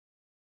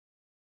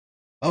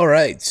All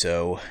right,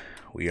 so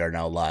we are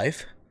now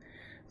live.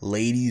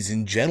 Ladies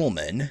and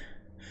gentlemen,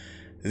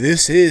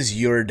 this is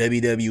your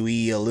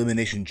WWE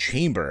Elimination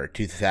Chamber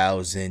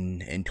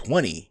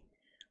 2020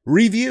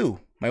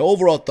 review. My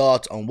overall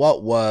thoughts on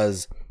what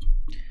was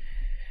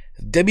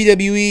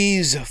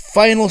WWE's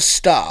final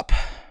stop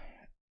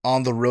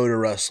on the road to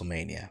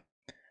WrestleMania.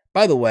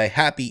 By the way,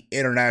 happy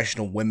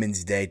International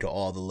Women's Day to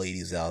all the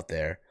ladies out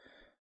there,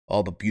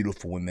 all the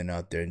beautiful women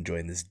out there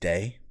enjoying this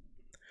day.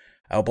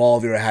 I hope all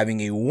of you are having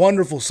a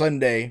wonderful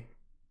Sunday,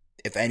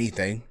 if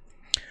anything.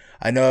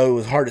 I know it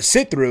was hard to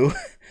sit through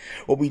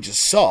what we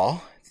just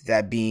saw,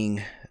 that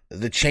being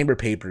the Chamber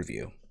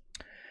pay-per-view.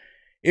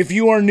 If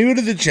you are new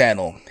to the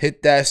channel,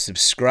 hit that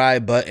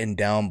subscribe button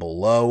down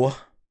below.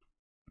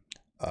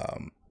 Not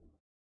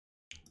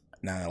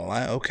gonna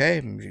lie, okay,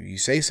 you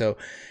say so.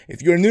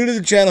 If you're new to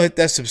the channel, hit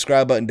that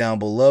subscribe button down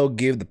below.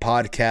 Give the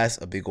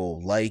podcast a big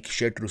old like,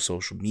 share through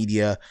social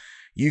media.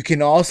 You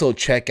can also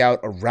check out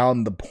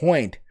Around the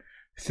Point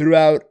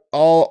throughout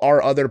all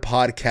our other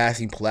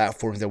podcasting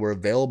platforms that we're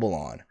available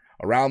on.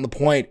 Around the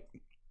Point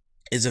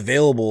is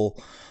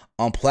available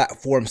on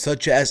platforms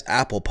such as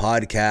Apple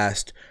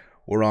Podcast.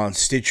 We're on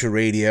Stitcher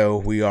Radio.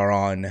 We are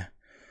on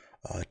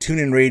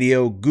TuneIn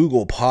Radio,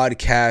 Google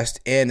Podcast,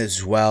 and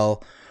as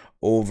well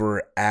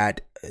over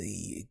at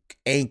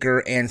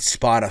Anchor and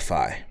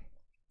Spotify.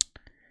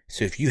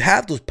 So if you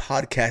have those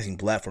podcasting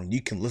platforms,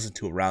 you can listen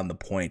to Around the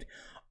Point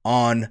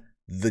on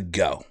the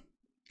go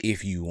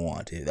if you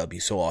want. That'd be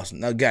so awesome.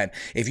 Now, again,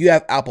 if you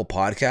have Apple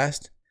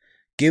Podcast,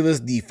 give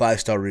us the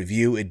 5-star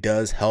review. It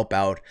does help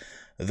out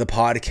the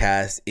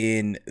podcast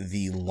in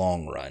the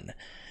long run.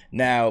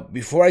 Now,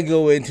 before I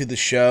go into the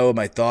show,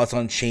 my thoughts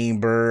on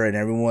Chamber and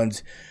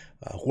everyone's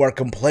who are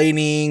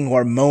complaining, who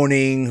are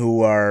moaning,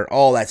 who are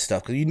all that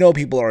stuff, because you know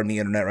people are on the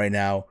internet right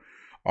now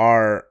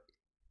are,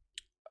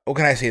 what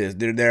can I say this?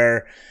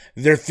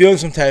 They're feeling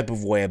some type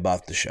of way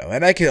about the show,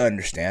 and I can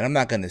understand. I'm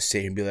not gonna sit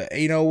here and be like,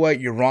 hey, you know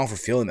what, you're wrong for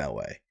feeling that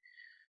way.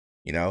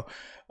 You know,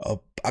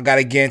 I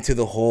gotta get into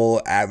the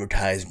whole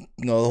advertising,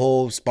 the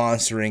whole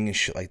sponsoring and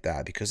shit like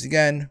that, because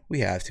again, we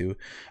have to.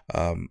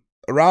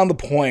 Around the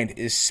Point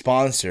is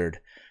sponsored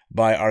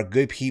by our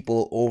good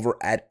people over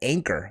at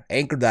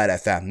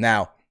Anchor.fm.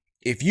 Now,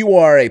 if you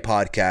are a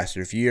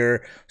podcaster, if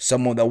you're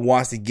someone that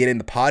wants to get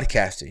into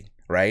podcasting,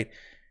 right?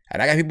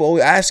 And I got people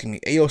always asking me,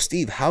 hey, yo,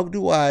 Steve, how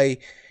do I,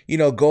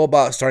 go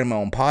about starting my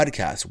own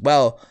podcast?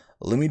 Well,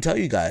 let me tell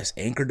you guys,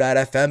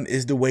 Anchor.fm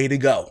is the way to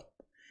go.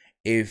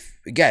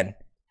 Again,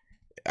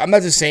 I'm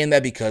not just saying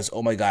that because,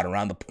 oh my God,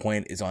 Around the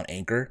Point is on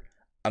Anchor.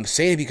 I'm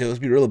saying it because, let's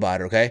be real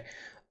about it, okay?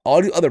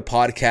 All the other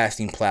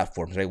podcasting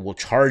platforms, right, will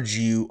charge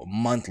you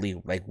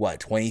monthly, like what,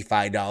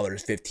 $25,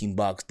 $15,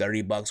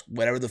 $30,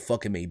 whatever the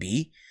fuck it may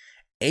be.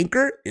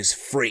 Anchor is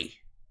free.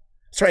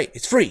 That's right,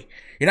 it's free.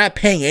 You're not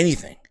paying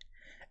anything.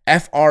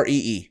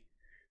 Free.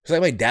 It's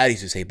like my dad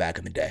used to say back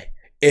in the day.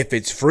 If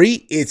it's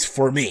free, it's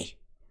for me.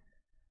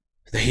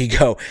 There you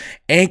go.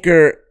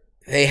 Anchor,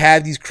 they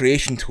have these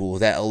creation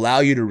tools that allow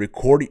you to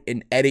record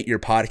and edit your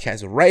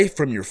podcast right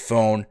from your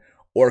phone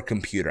or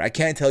computer. I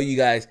can't tell you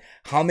guys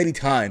how many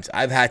times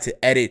I've had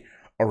to edit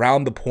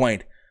Around the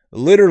Point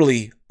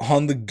literally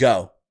on the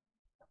go,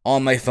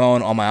 on my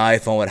phone, on my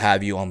iPhone, what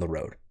have you, on the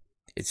road.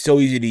 It's so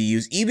easy to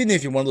use, even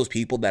if you're one of those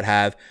people that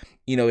have,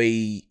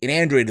 an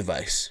Android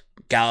device,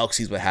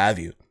 Galaxies, what have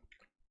you.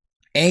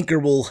 Anchor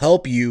will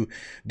help you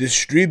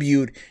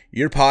distribute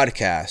your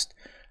podcast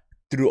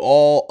through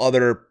all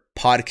other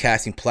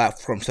podcasting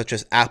platforms such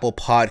as Apple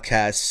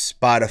Podcasts,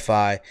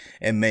 Spotify,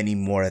 and many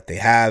more that they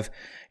have.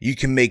 You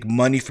can make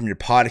money from your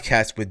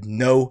podcast with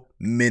no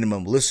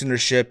minimum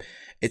listenership.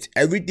 It's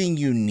everything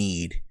you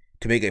need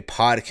to make a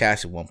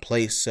podcast in one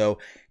place. So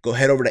go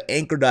head over to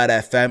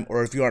Anchor.fm,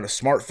 or if you're on a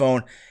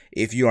smartphone,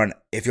 if you're on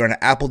an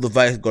Apple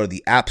device, go to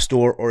the App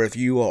Store, or if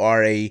you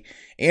are a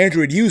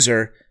Android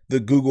user, the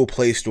Google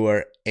Play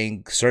Store,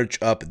 and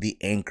search up the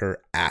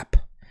Anchor app.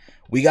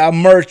 We got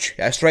merch.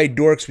 That's right,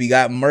 dorks. We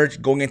got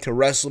merch going into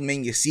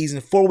WrestleMania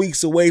season 4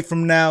 weeks away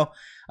from now.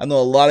 I know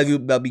a lot of you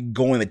will be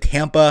going to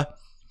Tampa.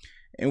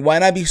 And why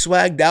not be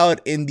swagged out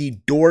in the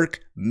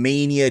Dork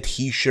Mania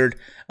t-shirt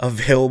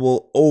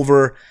available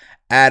over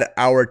at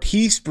our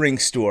Teespring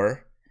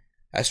store?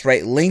 That's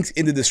right, links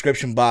in the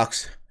description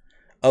box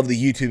of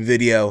the YouTube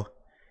video.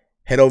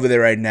 Head over there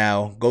right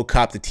now. Go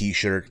cop the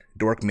t-shirt,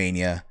 Dork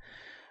Mania.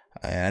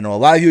 And I know a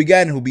lot of you,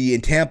 again, who'll be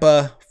in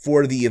Tampa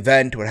for the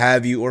event, what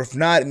have you. Or if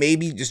not,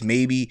 maybe, just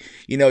maybe,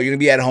 you're going to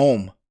be at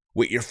home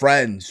with your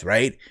friends,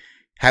 right?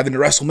 Having the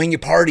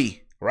WrestleMania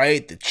party,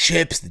 right? The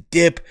chips, the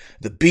dip,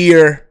 the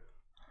beer,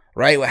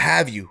 right? What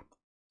have you.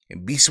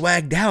 And be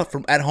swagged out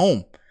from at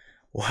home.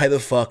 Why the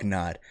fuck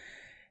not?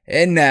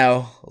 And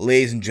now,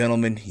 ladies and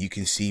gentlemen, you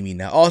can see me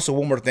now. Also,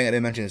 one more thing, I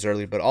didn't mention this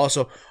earlier, but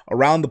also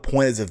Around the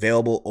Point is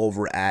available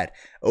over at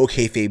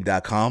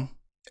okfabe.com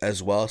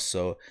as well.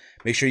 So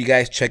make sure you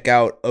guys check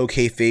out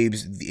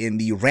OKFabes in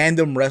the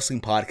Random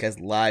Wrestling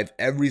Podcast live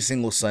every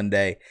single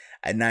Sunday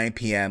at 9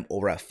 p.m.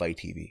 over at Fight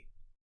TV.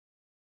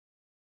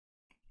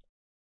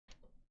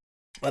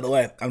 By the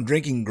way, I'm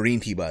drinking green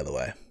tea, by the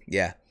way.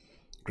 Yeah.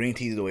 Green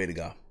tea is the way to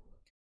go.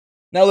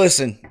 Now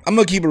listen, I'm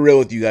going to keep it real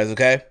with you guys,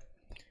 okay?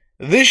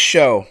 This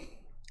show,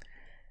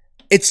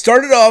 it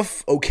started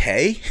off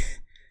okay.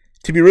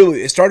 To be real,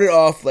 it started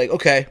off like,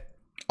 okay,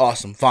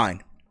 awesome,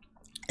 fine.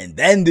 And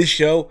then this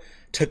show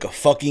took a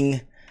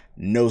fucking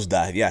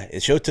nosedive. Yeah, the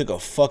show took a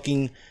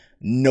fucking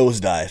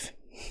nosedive.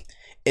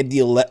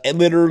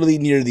 Literally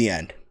near the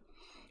end.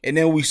 And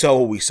then we saw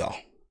what we saw.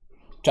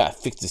 Try to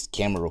fix this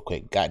camera real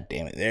quick. God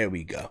damn it. There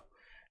we go.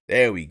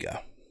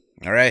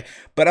 All right.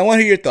 But I want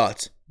to hear your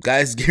thoughts.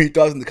 Guys, give me your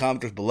thoughts in the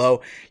comments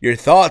below. Your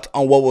thoughts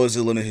on what was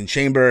the Elimination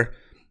Chamber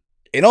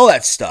and all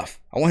that stuff.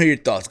 I want to hear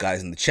your thoughts,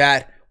 guys, in the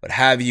chat. What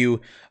have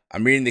you.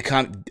 I'm reading the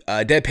comment.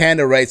 Dead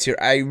Panda writes here,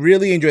 I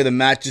really enjoy the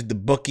matches. The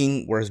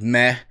booking was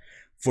meh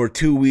for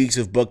 2 weeks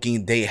of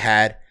booking they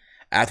had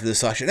after the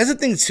session. That's the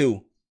thing,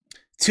 too.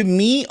 To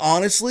me,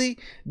 honestly,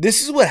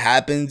 this is what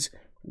happens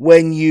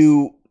when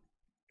you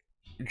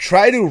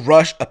try to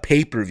rush a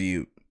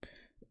pay-per-view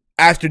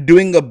after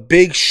doing a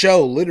big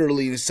show,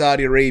 literally, in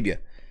Saudi Arabia.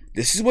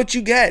 This is what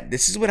you get.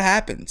 This is what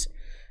happens.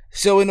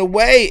 So in a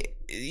way,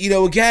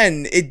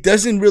 again, it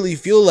doesn't really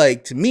feel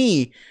like, to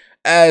me,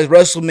 as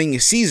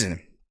WrestleMania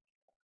season.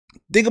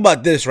 Think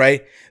about this,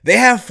 right? They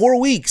have 4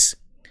 weeks.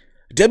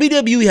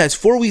 WWE has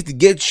 4 weeks to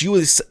get you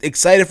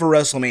excited for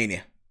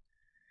WrestleMania.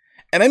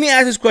 And let me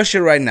ask this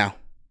question right now.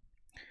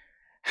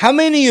 How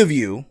many of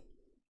you,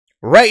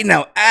 right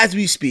now, as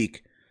we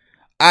speak,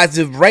 as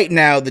of right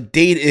now, the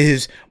date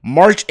is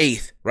March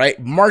 8th, right?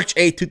 March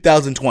 8th,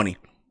 2020.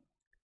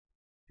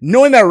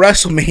 Knowing that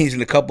WrestleMania is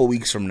in a couple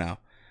weeks from now,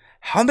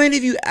 how many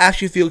of you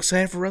actually feel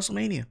excited for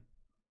WrestleMania?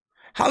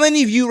 How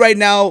many of you right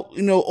now,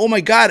 oh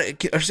my God,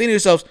 are saying to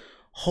yourselves,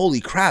 holy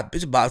crap,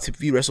 it's about to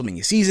be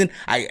WrestleMania season.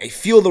 I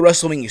feel the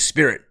WrestleMania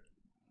spirit.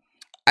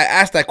 I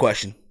asked that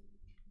question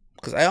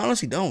because I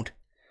honestly don't.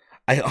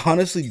 I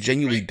honestly,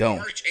 genuinely don't.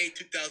 March 8th,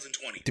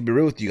 2020. To be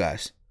real with you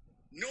guys.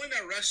 Knowing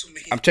that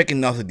WrestleMania. I'm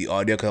checking off the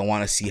audio because I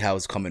want to see how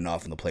it's coming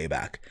off in the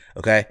playback.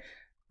 Okay?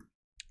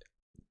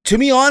 To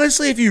me,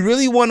 honestly, if you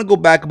really want to go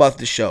back about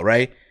the show,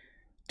 right?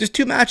 Just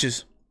 2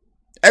 matches.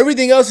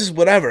 Everything else is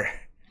whatever.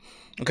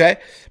 Okay?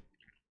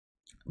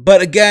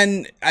 But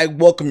again, I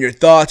welcome your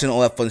thoughts and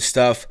all that fun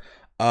stuff.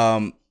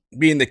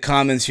 Reading the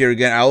comments here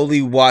again, I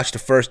only watched the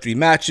first 3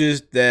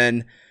 matches.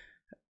 Then,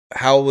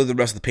 how was the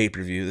rest of the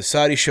pay-per-view? The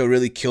Saudi show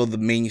really killed the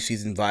main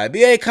season vibe.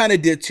 Yeah, it kind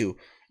of did too.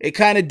 It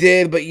kind of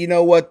did, but you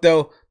know what,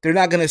 though? They're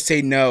not going to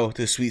say no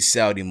to sweet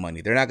Saudi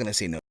money. They're not going to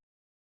say no.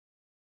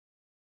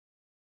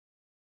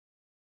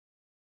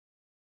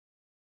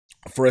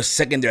 For a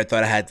second there, I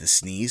thought I had to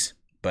sneeze,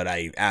 but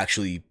I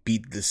actually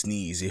beat the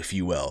sneeze, if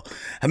you will.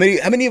 How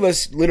many of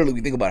us, literally,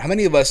 think about it, how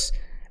many of us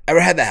ever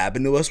had that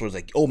happen to us where it's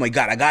like, oh my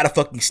God, I gotta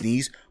fucking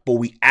sneeze, but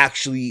we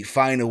actually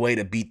find a way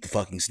to beat the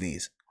fucking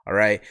sneeze, all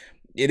right?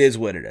 It is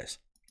what it is.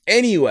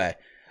 Anyway,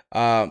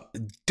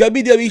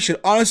 WWE should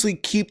honestly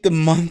keep the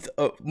month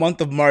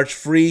of March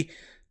free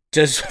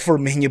just for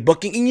Mania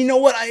booking. And you know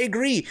what? I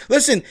agree.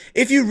 Listen,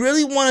 if you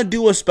really want to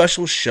do a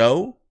special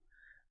show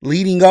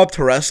leading up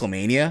to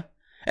WrestleMania,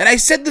 and I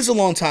said this a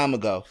long time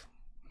ago,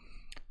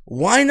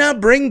 why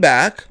not bring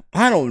back,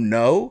 I don't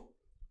know,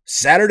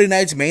 Saturday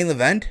night's main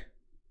event?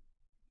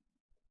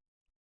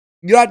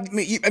 You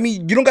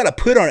don't got to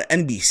put it on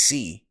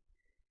NBC.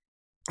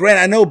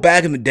 Granted, I know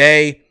back in the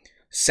day,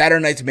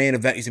 Saturday night's main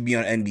event used to be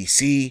on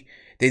NBC.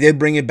 They did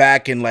bring it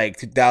back in like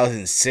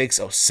 2006,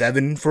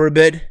 07 for a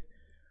bit.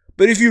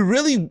 But if you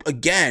really,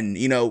 again,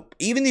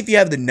 even if you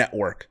have the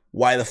network,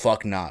 why the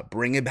fuck not?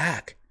 Bring it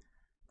back.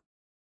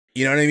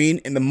 You know what I mean?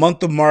 In the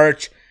month of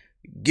March,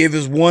 give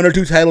us 1 or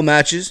 2 title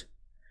matches.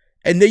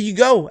 And there you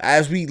go,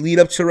 as we lead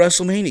up to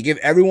WrestleMania. Give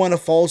everyone a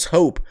false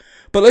hope.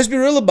 But let's be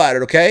real about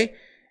it, okay?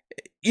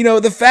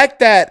 The fact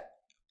that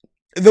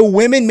the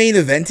women main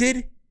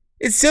evented,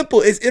 it's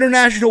simple. It's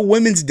International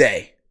Women's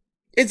Day.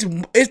 It's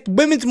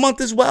Women's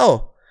Month as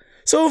well.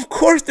 So, of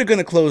course, they're going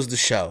to close the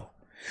show.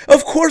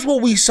 Of course,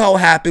 what we saw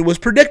happen was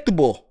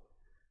predictable.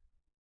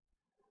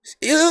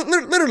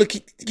 Literally,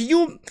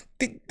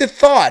 the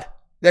thought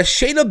that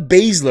SHAYNA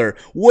BASZLER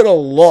would have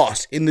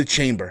lost in the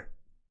chamber.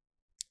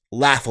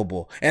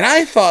 Laughable. And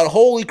I thought,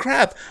 holy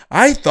crap,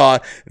 I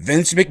thought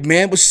Vince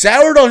McMahon was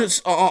soured on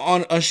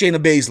SHAYNA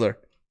BASZLER.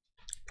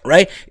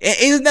 Right?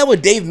 Isn't that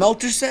what Dave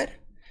Meltzer said?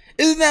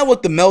 Isn't that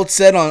what the Melt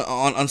said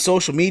on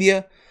social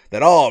media?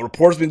 That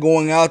reports been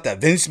going out that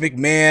Vince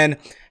McMahon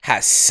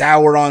has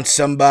soured on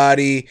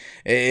somebody,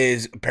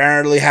 is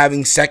apparently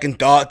having second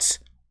thoughts.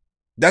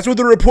 That's what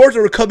the reports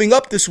that were coming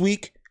up this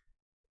week.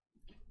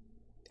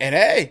 And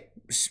hey,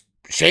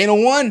 SHAYNA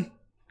won.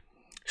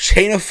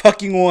 SHAYNA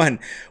fucking won.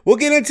 We'll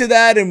get into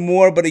that and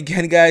more. But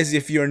again, guys,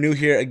 if you're new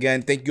here,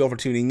 again, thank you all for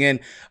tuning in.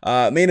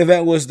 Main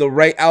event was the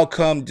right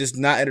outcome, just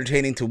not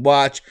entertaining to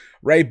watch.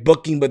 Right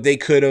booking, but they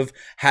could have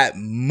had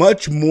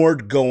much more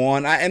to go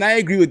on. And I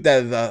agree with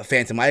that,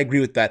 Phantom. I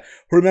agree with that.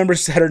 Remember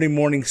Saturday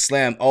Morning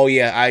Slam? Oh,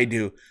 yeah, I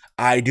do.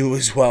 I do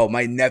as well.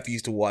 My nephew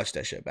used to watch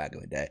that shit back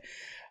in the day.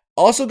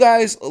 Also,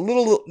 guys, a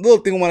little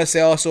thing I want to say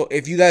also.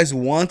 If you guys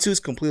want to, it's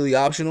completely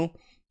optional.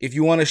 If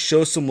you want to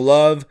show some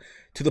love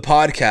to the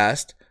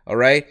podcast, all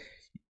right,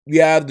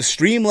 You have the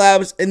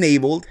Streamlabs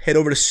enabled. Head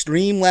over to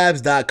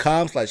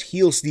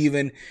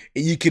streamlabs.com/HeelSteven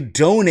and you can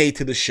donate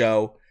to the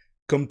show.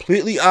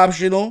 Completely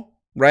optional,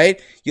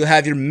 right? You'll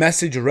have your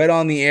message read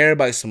on the air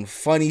by some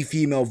funny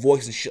female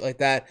voice and shit like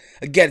that.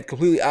 Again,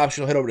 completely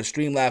optional. Head over to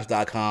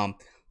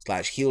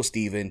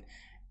streamlabs.com/HeelSteven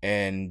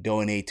and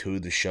donate to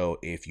the show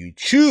if you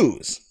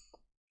choose.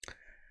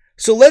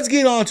 So let's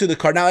get on to the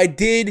card. Now, I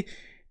did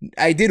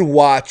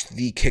watch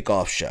the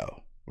kickoff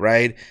show,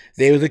 right?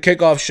 There was a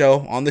kickoff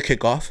show on the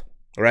kickoff,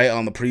 right?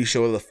 On the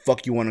pre-show, whatever the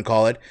fuck you want to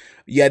call it.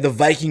 You had the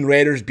Viking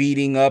Raiders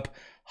beating up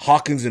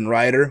Hawkins and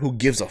Ryder. Who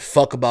gives a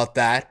fuck about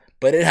that?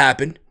 But it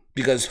happened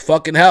because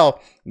fucking hell,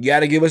 you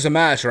got to give us a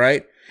match,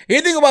 right? And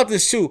you think about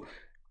this too.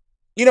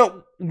 You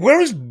know,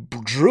 where's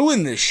Drew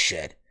in this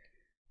shit?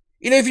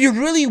 You know, if you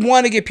really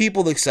want to get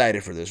people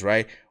excited for this,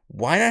 right?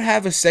 Why not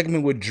have a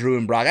segment with Drew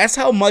and Brock? That's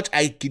how much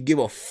I could give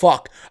a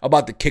fuck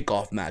about the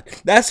kickoff match.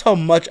 That's how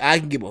much I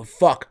can give a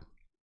fuck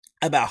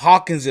about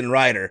Hawkins and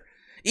Ryder.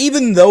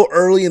 Even though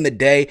early in the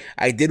day,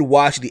 I did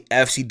watch the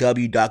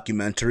FCW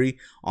documentary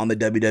on the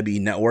WWE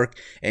Network,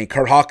 and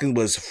Kurt Hawkins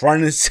was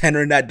front and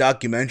center in that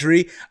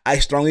documentary. I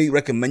strongly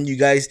recommend you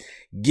guys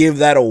give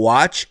that a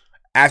watch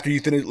after you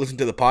finish listening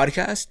to the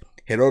podcast.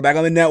 Head over back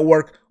on the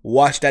network,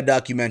 watch that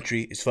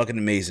documentary. It's fucking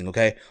amazing,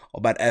 okay?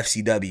 About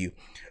FCW.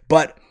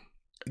 But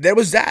there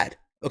was that,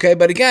 okay?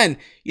 But again,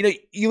 you know,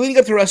 you leading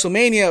up to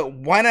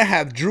WrestleMania, why not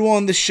have Drew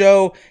on the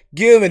show,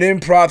 give him an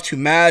impromptu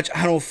match?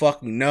 I don't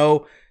fucking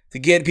know. To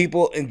get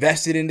people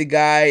invested in the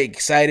guy,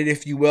 excited,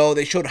 if you will.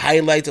 They showed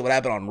highlights of what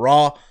happened on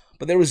Raw,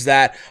 but there was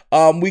that.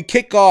 We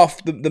kick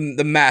off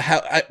the match.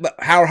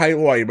 Howard,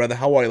 how are you, brother?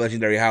 How are you,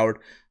 Legendary Howard?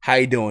 How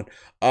you doing?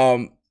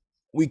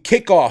 We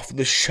kick off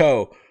the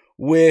show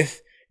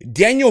with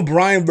Daniel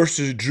Bryan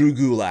versus Drew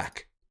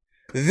Gulak.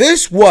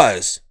 This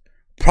was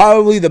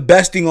probably the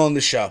best thing on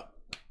the show,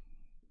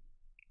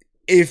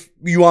 if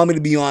you want me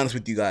to be honest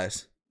with you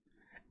guys.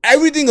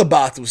 Everything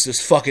about it was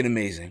just fucking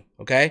amazing,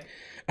 okay?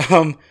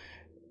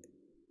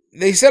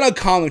 They said on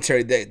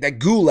commentary that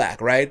Gulak,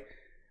 right,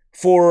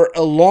 for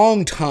a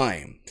long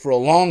time,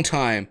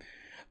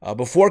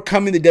 before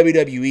coming to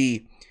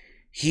WWE,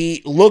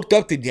 he looked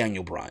up to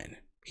Daniel Bryan.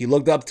 He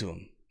looked up to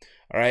him,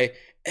 all right?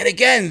 And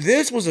again,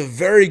 this was a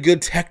very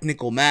good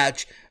technical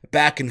match,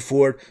 back and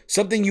forth.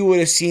 Something you would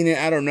have seen it,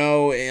 I don't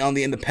know, on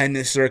the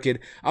independent circuit.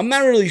 I'm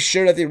not really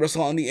sure that they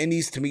wrestled on the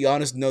indies, to be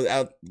honest.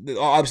 No,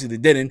 obviously they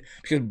didn't,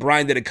 because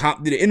Bryan did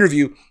an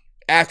interview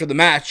after the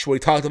match where he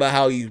talked about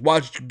how he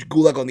watched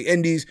Gulak on the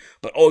indies,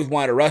 but always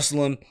wanted to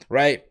wrestle him,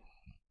 right?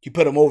 He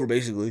put him over,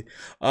 basically.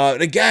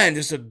 And again,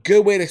 just a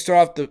good way to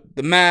start off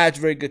the match.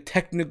 Very good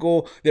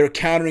technical. They were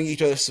countering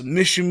each other's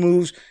submission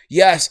moves.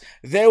 Yes,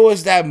 there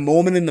was that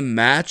moment in the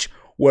match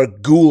where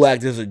Gulak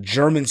does a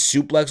German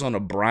suplex on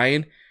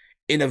Bryan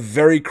in a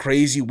very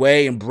crazy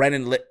way, and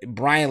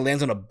Bryan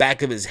lands on the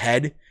back of his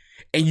head.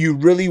 And you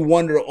really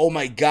wonder, oh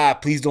my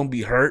God, please don't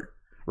be hurt,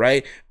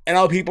 right? And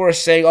all people are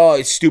saying, oh,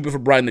 it's stupid for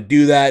Bryan to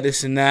do that,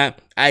 this and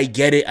that. I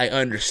get it. I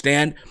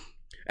understand.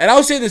 And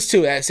I'll say this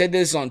too. I said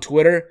this on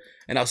Twitter,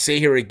 and I'll say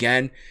here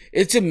again.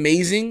 It's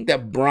amazing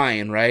that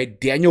Bryan,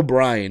 right, Daniel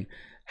Bryan,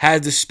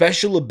 has the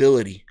special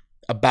ability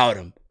about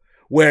him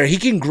where he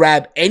can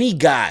grab any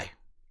guy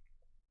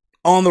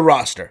on the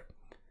roster,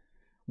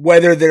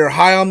 whether they're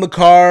high on the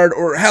card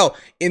or hell,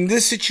 in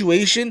this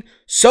situation,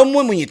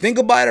 someone, when you think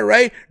about it,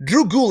 right,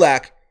 Drew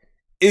Gulak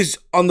is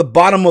on the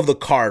bottom of the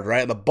card,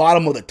 right? The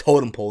bottom of the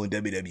totem pole in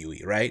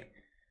WWE, right?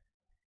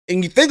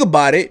 And you think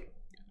about it,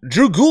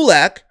 Drew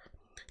Gulak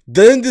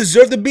doesn't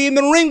deserve to be in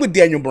the ring with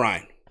Daniel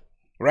Bryan,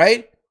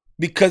 right?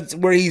 Because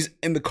where he's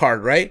in the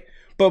card, right?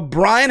 But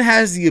Bryan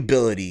has the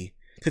ability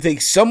to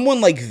take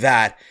someone like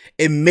that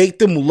and make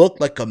them look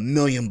like $1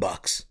 million.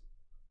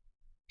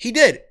 He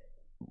did.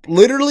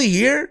 Literally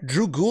here,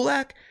 Drew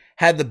Gulak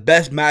had the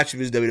best match of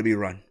his WWE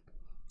run.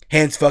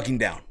 Hands fucking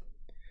down.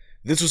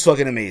 This was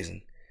fucking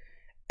amazing.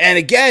 And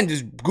again,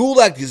 just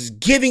Gulak is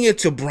giving it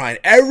to Bryan.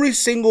 Every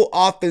single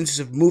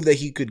offensive move that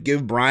he could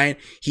give Bryan,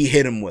 he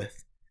hit him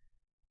with.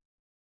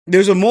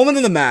 There's a moment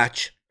in the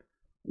match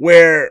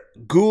where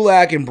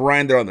Gulak and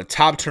Bryan, they're on the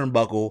top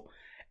turnbuckle,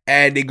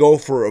 and they go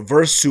for a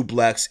reverse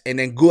suplex, and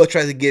then Gulak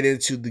tries to get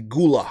into the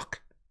Gulak,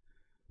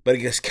 but it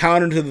gets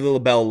countered to the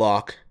label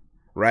lock,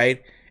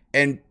 right?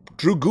 And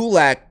Drew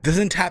Gulak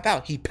doesn't tap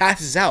out. He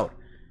passes out.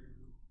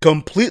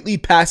 Completely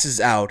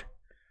passes out,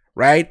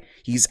 right?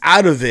 He's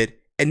out of it.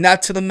 And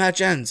that's how the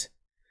match ends.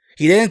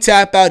 He didn't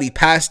tap out. He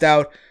passed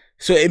out.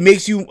 So it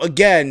makes you,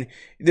 again,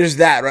 there's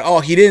that, right?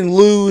 Oh, he didn't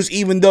lose,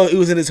 even though it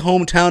was in his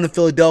hometown in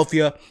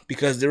Philadelphia,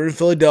 because they're in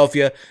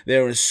Philadelphia.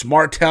 They're in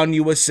Smart Town,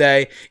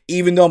 USA.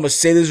 Even though I'm going to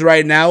say this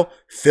right now,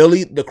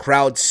 Philly, the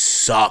crowd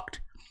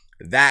sucked.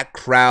 That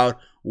crowd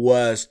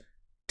was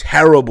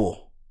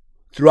terrible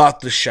throughout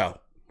the show.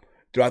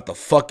 Throughout the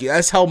fucking,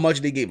 that's how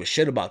much they gave a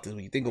shit about this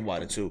when you think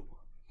about it, too.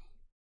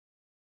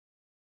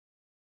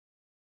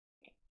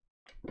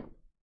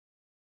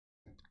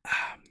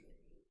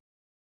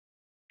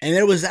 And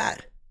there was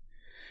that.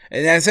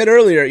 And as I said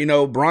earlier, you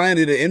know, Bryan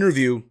did an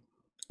interview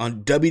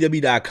on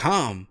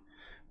WWE.com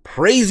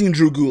praising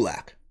Drew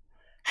Gulak,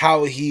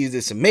 how he's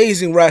this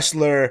amazing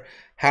wrestler,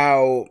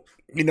 how,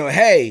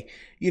 hey,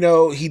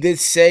 he did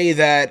say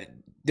that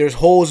there's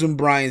holes in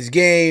Bryan's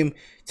game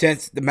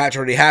since the match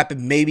already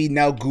happened. Maybe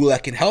now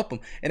Gulak can help him.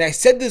 And I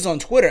said this on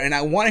Twitter, and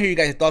I want to hear you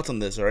guys' thoughts on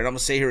this, all right? I'm going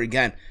to say here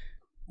again.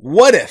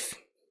 What if,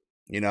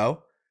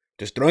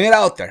 just throwing it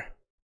out there,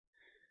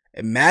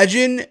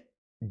 imagine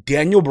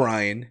Daniel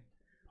Bryan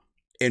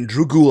and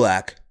Drew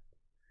Gulak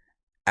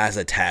as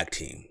a tag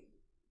team.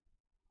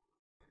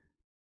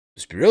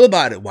 Let's be real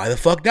about it. Why the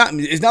fuck not? I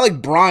mean, it's not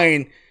like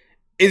Bryan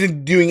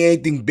isn't doing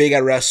anything big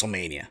at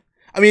WrestleMania.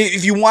 I mean,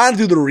 if you want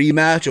to do the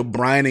rematch of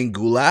Bryan and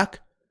Gulak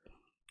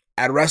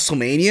at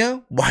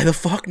WrestleMania, why the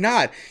fuck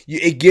not?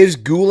 It gives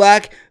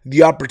Gulak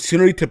the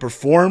opportunity to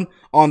perform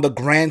on the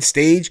grand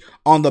stage,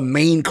 on the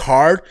main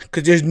card,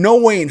 because there's no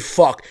way in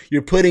fuck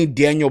you're putting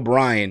Daniel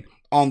Bryan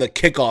on the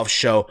kickoff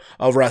show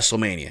of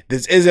WrestleMania.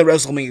 This isn't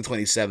WrestleMania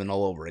 27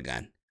 all over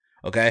again,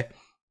 okay?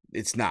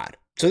 It's not.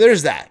 So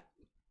there's that,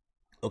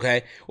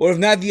 okay? Or if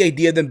not, the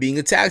idea of them being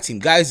a tag team.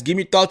 Guys, give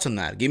me your thoughts on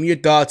that. Give me your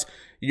thoughts,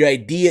 the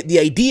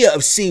idea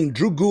of seeing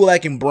Drew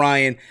Gulak and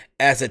Bryan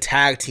as a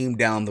tag team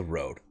down the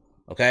road,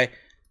 okay?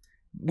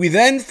 We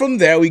then, from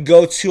there, we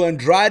go to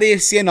Andrade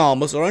Cien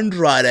Almas, or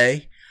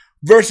Andrade,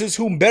 versus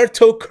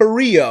Humberto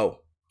Carrillo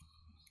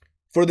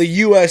for the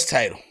U.S.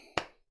 title.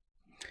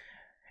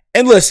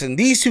 And listen,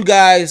 these two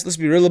guys, let's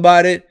be real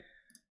about it,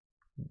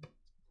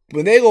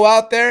 when they go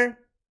out there,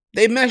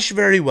 they mesh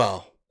very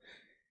well.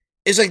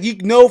 It's like,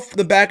 from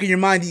the back of your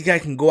mind, these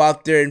guys can go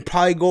out there and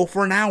probably go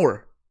for an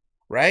hour,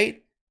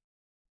 right?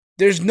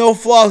 There's no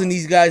flaws in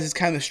these guys'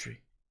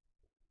 chemistry.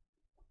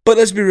 But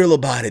let's be real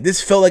about it.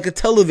 This felt like a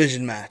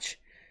television match.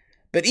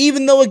 But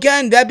even though,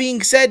 again, that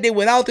being said, they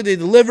went out there, they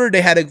delivered,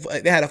 they had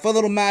a fun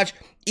little match,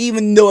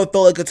 even though it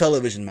felt like a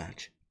television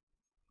match.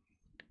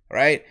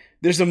 Right?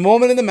 There's a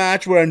moment in the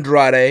match where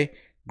Andrade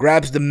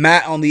grabs the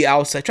mat on the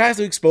outside, tries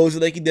to expose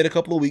it like he did a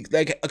couple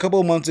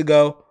of months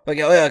ago, like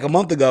a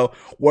month ago,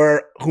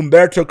 where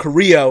Humberto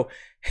Carrillo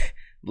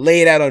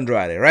laid out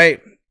Andrade,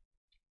 right?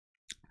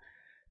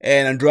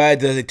 And Andrade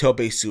does a tope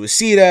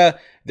suicida.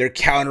 They're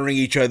countering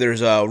each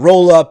other's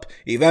roll-up.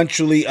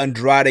 Eventually,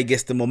 Andrade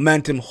gets the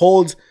momentum,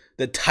 holds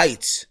the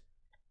tights,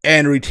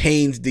 and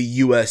retains the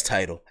U.S.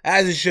 title,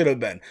 as it should have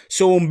been.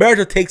 So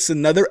Humberto takes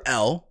another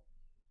L.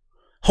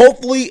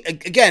 Hopefully,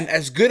 again,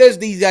 as good as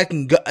these guys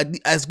can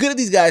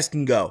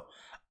go,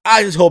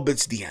 I just hope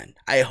it's the end.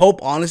 I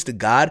hope, honest to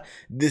God,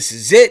 this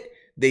is it.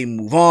 They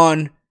move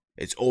on.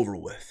 It's over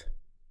with.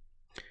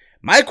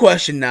 My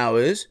question now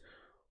is,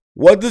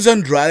 what does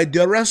Andrade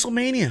do at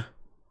WrestleMania?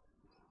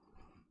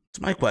 It's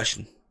my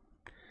question.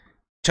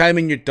 Chime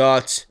in your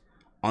thoughts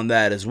on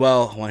that as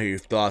well. I want to hear your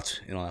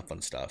thoughts and all that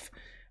fun stuff.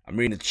 I'm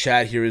reading the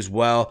chat here as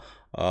well.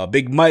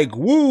 Big Mike,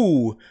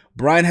 woo!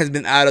 Bryan has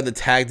been out of the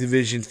tag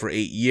division for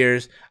 8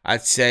 years.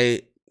 I'd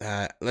say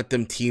let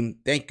them team.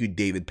 Thank you,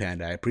 David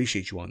Panda. I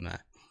appreciate you on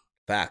that.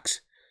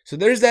 Facts. So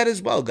there's that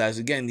as well, guys.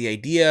 Again, the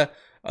idea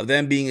of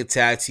them being a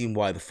tag team,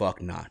 why the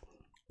fuck not?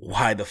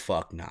 Why the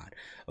fuck not?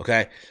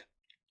 Okay.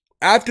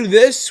 After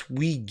this,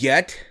 we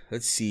get,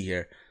 let's see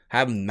here.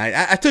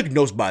 I took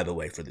notes, by the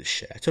way, for this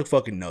shit. I took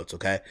fucking notes,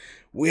 okay?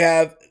 We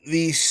have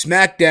the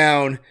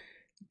SmackDown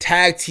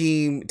Tag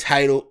Team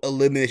Title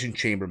Elimination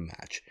Chamber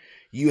match.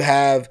 You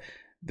have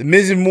the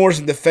Miz and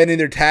Morrison defending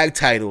their tag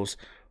titles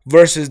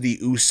versus the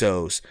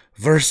Usos,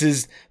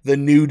 versus the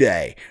New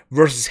Day,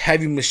 versus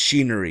Heavy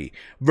Machinery,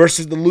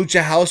 versus the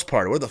Lucha House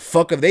Party. Where the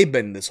fuck have they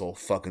been this whole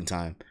fucking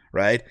time,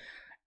 right?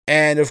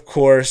 And, of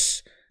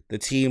course, the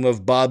team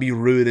of Bobby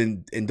Roode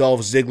and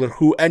Dolph Ziggler,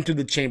 who entered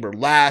the chamber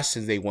last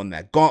since they won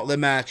that gauntlet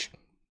match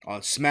on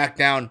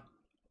SmackDown.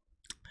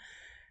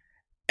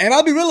 And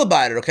I'll be real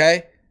about it,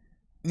 okay?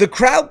 The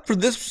crowd for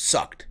this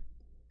sucked.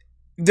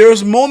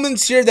 There's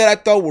moments here that I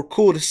thought were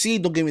cool to see,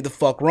 don't get me the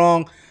fuck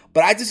wrong,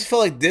 but I just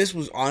felt like this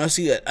was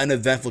honestly an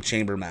uneventful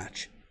chamber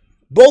match.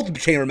 Both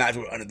chamber matches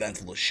were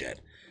uneventful as shit,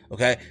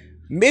 okay?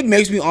 It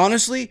makes me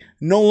honestly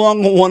no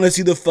longer want to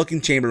see the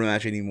fucking chamber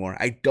match anymore.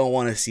 I don't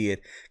want to see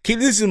it. Keep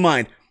this in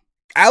mind.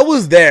 I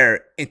was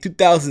there in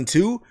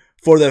 2002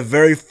 for the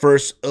very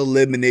first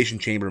Elimination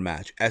Chamber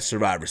match at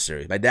Survivor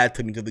Series. My dad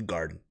took me to the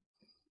Garden.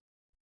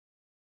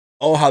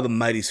 Oh, how the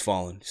mighty's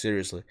fallen.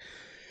 Seriously.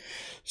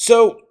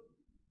 So,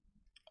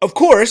 of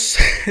course,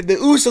 the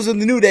Usos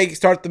and the New Day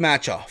start the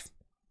match off.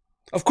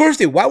 Of course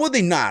they. Why would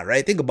they not,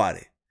 right? Think about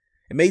it.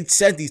 It made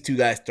sense these two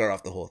guys start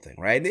off the whole thing,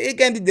 right?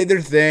 Again, they did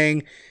their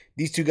thing.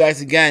 These two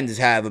guys, again,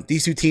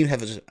 these two teams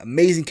have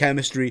amazing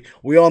chemistry.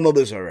 We all know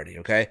this already,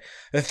 okay?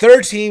 The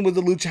third team was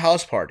the Lucha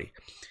House Party.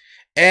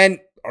 And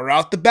right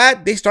off the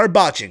bat, they start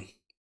botching.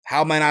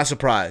 How am I not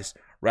surprised,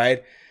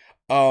 right?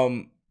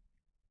 And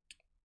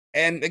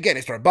again,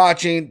 they start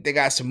botching. They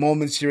got some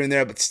moments here and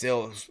there, but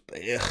still,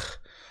 ugh.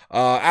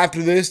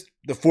 After this,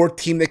 the fourth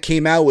team that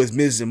came out was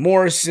Miz and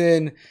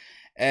Morrison.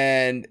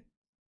 And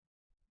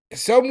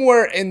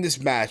somewhere in this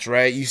match,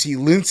 right, you see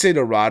Lince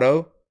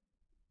Dorado.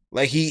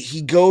 Like,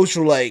 he goes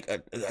for, like,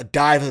 a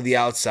dive to the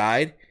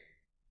outside.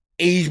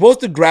 And he's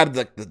supposed to grab,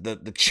 like,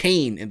 the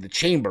chain in the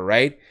chamber,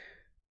 right?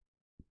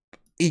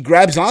 he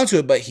grabs onto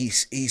it, but he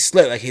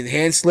slipped, like his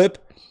hand slipped,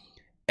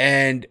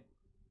 and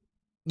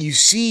you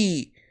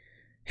see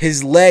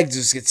his legs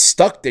just get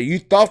stuck there. You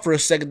thought for a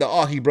second that,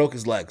 oh, he broke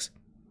his legs.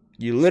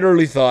 You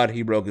literally thought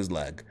he broke his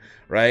leg,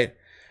 right?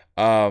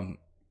 There's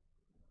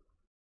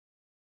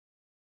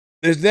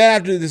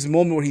then after this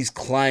moment where he's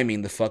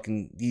climbing the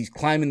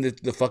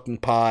fucking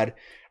pod,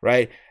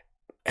 right?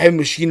 Heavy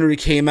machinery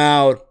came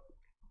out,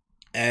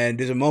 and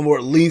there's a moment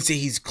where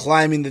he's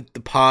climbing the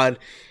pod,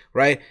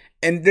 right?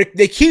 And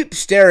they keep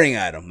staring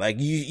at him, like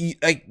you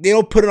like they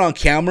don't put it on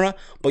camera,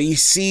 but you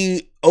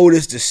see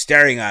Otis just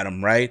staring at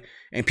him, right?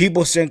 And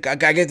people think, I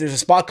guess there's a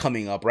spot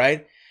coming up,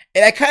 right?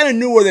 And I kind of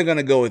knew where they're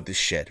gonna go with this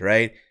shit,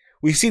 right?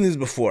 We've seen this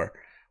before,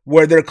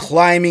 where they're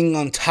climbing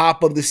on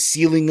top of the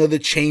ceiling of the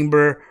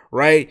chamber,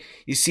 right?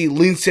 You see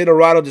Lince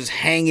Dorado just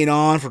hanging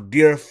on for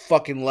dear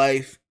fucking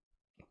life,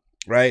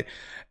 right?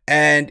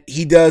 And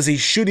he does a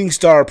shooting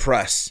star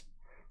press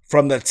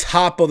from the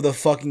top of the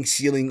fucking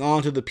ceiling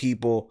onto the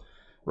people,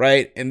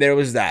 right? And there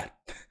was that.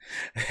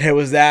 There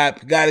was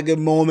that. Got a good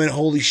moment.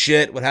 Holy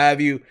shit, what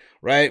have you,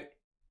 right?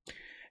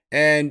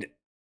 And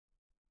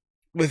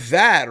with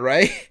that,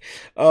 right?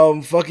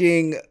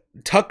 Fucking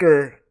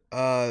Tucker,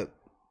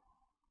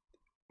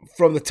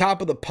 from the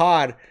top of the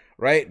pod,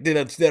 right? Did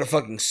a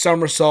fucking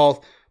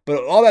somersault.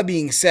 But all that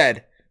being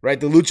said, right?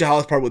 The Lucha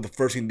House part was the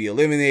first thing to be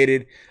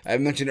eliminated. I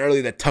mentioned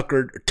earlier that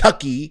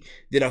Tucky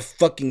did a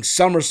fucking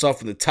somersault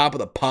from the top of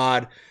the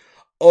pod.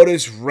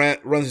 Otis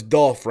runs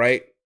Dolph,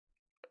 right?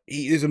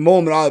 There's a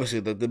moment, obviously,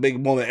 the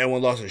big moment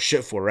everyone lost their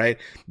shit for, right?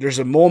 There's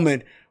a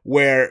moment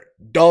where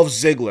Dolph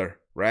Ziggler,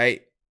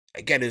 right?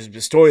 Again, there's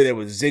the story there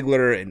with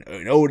Ziggler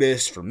and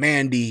Otis for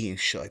Mandy and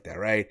shit like that,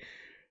 right?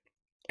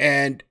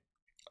 And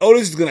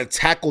Otis is going to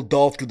tackle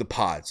Dolph through the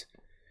pods.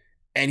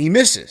 And he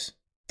misses.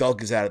 Dolph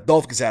gets out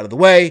of the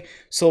way.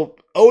 So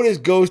Otis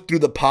goes through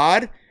the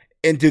pod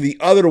into the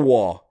other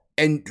wall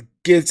and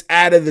gets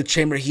out of the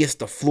chamber. He hits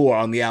the floor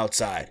on the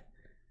outside.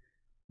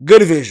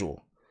 Good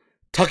visual.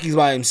 Tucky's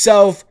by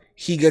himself.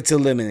 He gets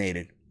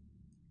eliminated.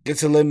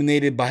 Gets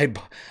eliminated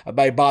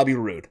by Bobby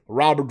Roode.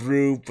 Robert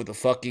Roode for the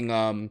fucking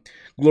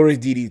Glorious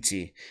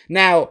DDT.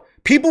 Now,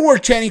 people were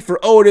chanting for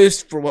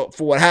Otis for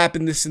what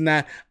happened, this and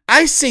that.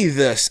 I say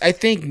this. I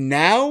think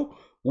now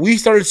we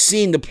started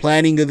seeing the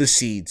planting of the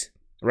seeds,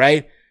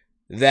 right?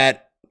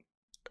 That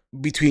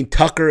between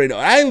Tucker and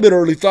I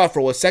literally thought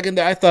for a second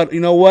there, I thought, you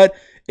know what?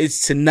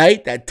 It's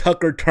tonight that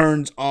Tucker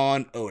turns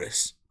on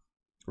Otis,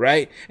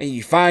 right? And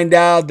you find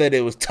out that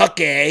it was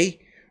Tucker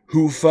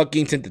who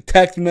fucking sent the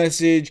text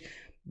message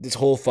this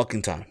whole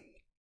fucking time.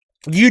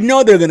 You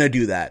know they're going to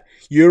do that.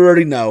 You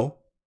already know.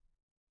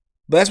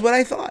 But that's what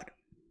I thought,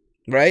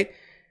 right?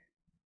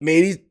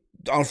 Maybe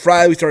on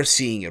Friday we start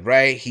seeing it,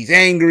 right? He's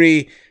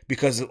angry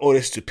because of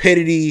Otis'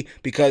 stupidity,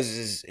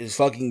 because his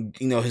fucking,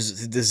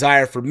 his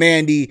desire for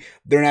Mandy.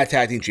 They're not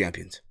tag team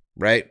champions,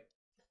 right?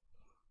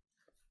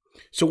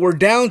 So we're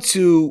down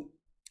to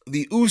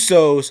the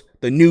Usos,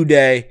 the New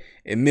Day,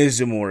 and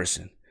Miz and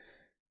Morrison.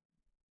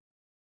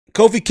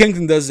 Kofi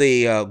Kingston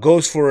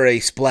goes for a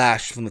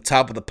splash from the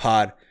top of the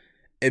pod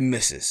and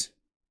misses,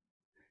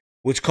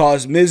 which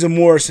caused Miz and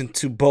Morrison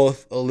to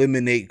both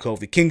eliminate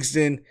Kofi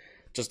Kingston,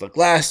 just like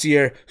last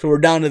year. So we're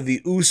down to the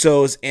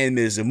Usos and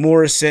Miz and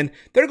Morrison.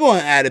 They're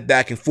going at it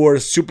back and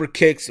forth, super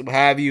kicks, what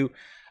have you.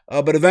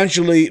 But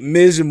eventually,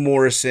 Miz and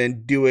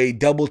Morrison do a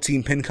double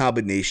team pin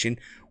combination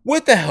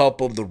with the help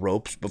of the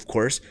ropes, of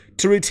course,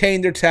 to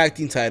retain their tag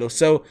team titles.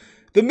 So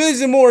the Miz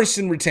and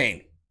Morrison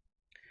retain,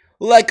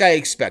 like I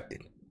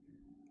expected.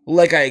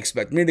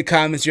 Read the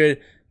comments here.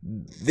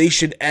 They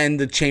should end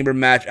the chamber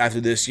match after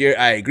this year.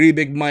 I agree,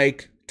 Big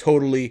Mike.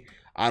 Totally.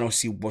 I don't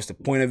see what's the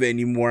point of it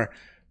anymore.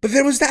 But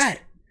there was that.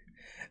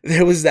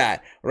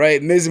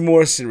 Right? Miz and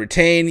Morrison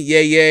retain.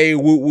 Yay, yay,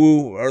 woo,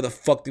 woo. Whatever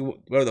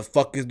the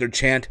fuck is their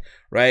chant,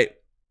 right?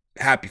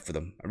 Happy for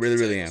them. I really,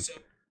 really am.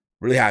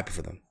 Really happy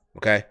for them.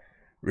 Okay?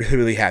 Really,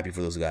 really happy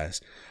for those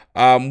guys.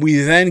 We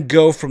then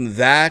go from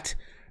that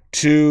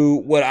to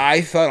what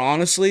I thought,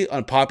 honestly,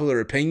 unpopular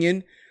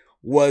opinion,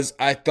 was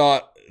I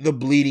thought the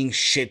bleeding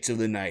shits of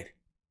the night.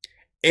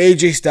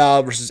 AJ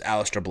Styles versus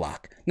Aleister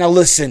Black. Now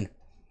listen,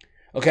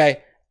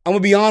 okay? I'm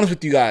going to be honest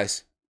with you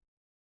guys.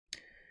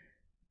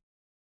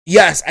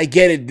 Yes, I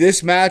get it.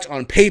 This match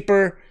on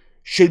paper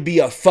should be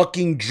a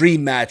fucking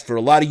dream match for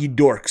a lot of you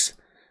dorks.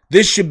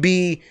 This should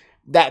be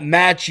that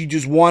match you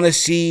just want to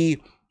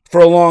see for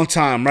a long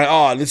time, right?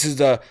 Oh, this is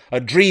a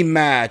dream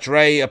match,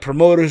 right? A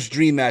promoter's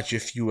dream match,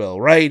 if you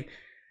will, right?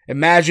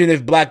 Imagine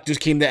if Black just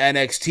came to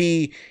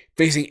NXT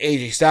facing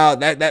AJ Styles.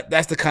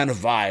 That's the kind of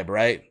vibe,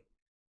 right?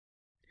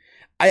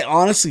 I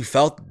honestly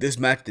felt that this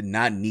match did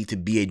not need to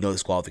be a no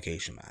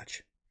disqualification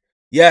match.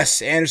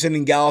 Yes, Anderson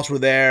and Gallows were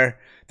there.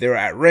 They were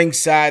at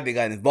ringside. They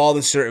got involved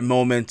in certain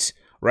moments,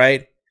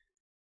 right?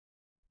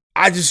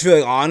 I just feel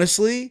like,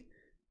 honestly,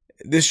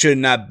 this should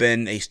not have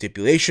been a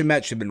stipulation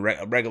match. It should have been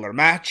a regular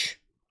match,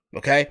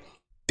 okay?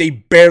 They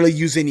barely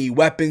use any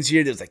weapons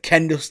here. There's a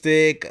kendo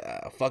stick,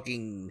 a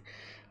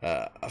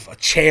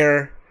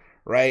chair,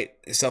 right?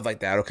 And stuff like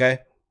that, okay?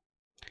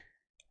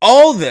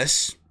 All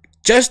this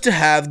just to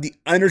have the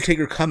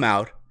Undertaker come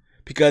out,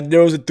 because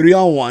there was a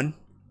 3-on-1.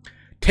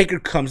 Taker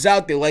comes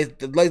out, the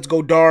lights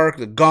go dark,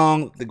 the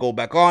gong, they go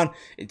back on.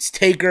 It's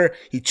Taker,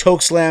 he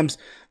chokeslams,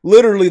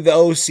 literally the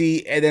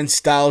OC, and then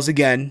Styles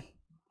again.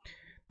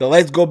 The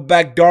lights go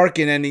back dark,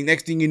 and then the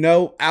next thing you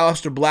know,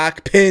 Aleister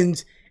Black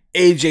pins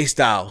AJ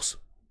Styles.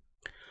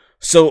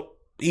 So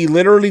he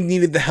literally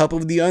needed the help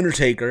of the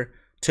Undertaker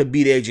to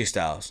beat AJ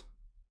Styles,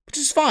 which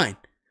is fine,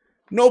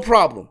 no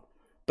problem.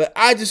 But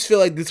I just feel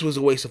like this was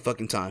a waste of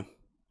fucking time,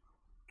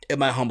 in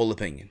my humble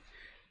opinion.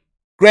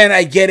 Granted,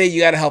 I get it.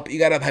 You gotta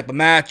hype a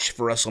match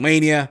for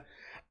WrestleMania.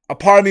 A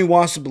part of me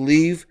wants to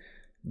believe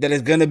that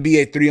it's gonna be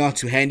a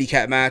 3-on-2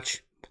 handicap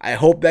match. I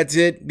hope that's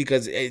it,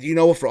 because you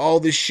know what? For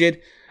all this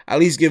shit, at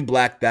least give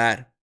Black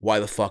that. Why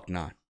the fuck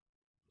not?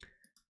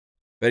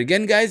 But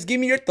again, guys, give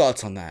me your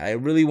thoughts on that. I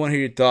really want to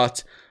hear your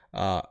thoughts.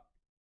 The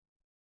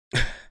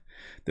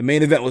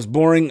main event was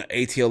boring.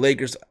 ATL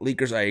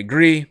Lakers, I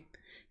agree.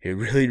 It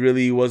really,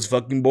 really was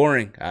fucking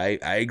boring. I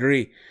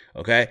agree.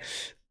 Okay.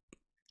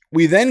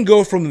 We then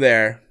go from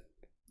there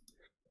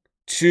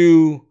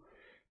to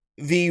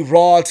the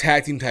Raw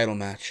Tag Team title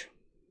match.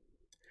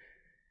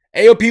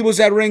 AOP was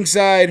at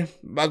ringside.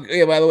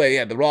 Yeah, by the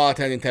way, the Raw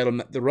Tag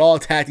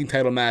Team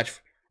title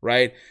match,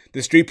 right?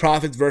 The Street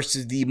Profits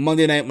versus the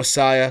Monday Night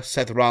Messiah,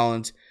 Seth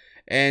Rollins,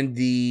 and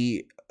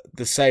the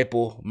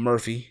disciple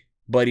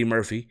Buddy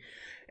Murphy.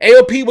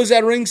 AOP was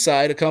at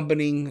ringside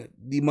accompanying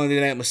the Monday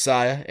Night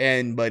Messiah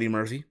and Buddy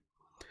Murphy,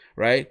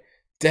 right?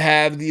 To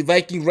have the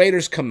Viking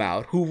Raiders come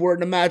out, who were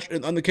in the match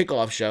on the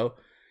kickoff show,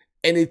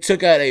 and they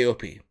took out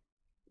AOP.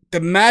 The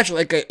match,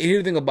 like, here's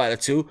the thing about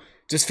it too,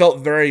 just felt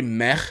very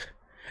meh.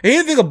 And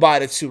here's the thing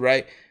about it too,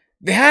 right?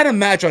 They had a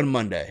match on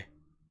Monday,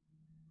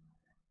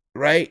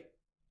 right?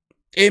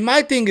 And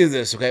my thing is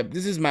this, okay?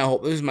 This is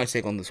my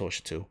take on this whole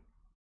shit too.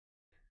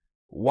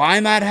 Why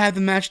not have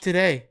the match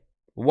today?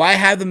 Why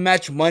have the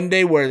match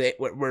Monday where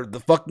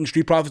the fucking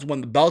Street Profits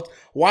won the belt?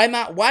 Why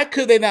not? Why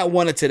could they not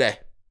won it today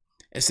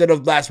instead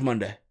of last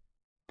Monday?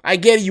 I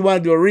get it, you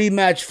want to do a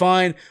rematch,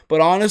 fine.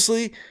 But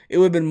honestly, it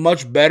would have been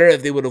much better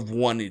if they would have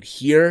won it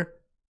here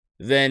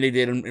than they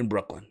did in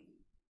Brooklyn,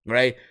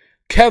 right?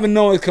 Kevin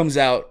Owens comes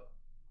out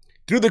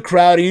through the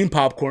crowd eating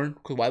popcorn,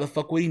 because why the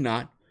fuck would he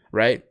not,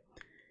 right?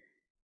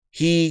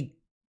 He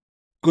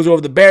goes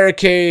over the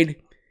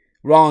barricade.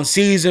 Rollins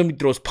sees him. He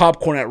throws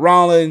popcorn at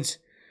Rollins.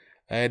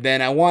 And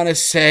then I want to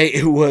say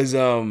it was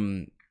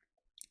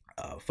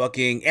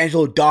fucking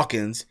Angelo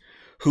Dawkins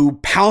who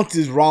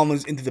pounces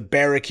Rollins into the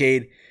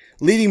barricade,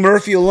 leaving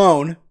Murphy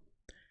alone.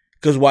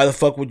 Because why the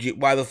fuck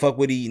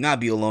would he not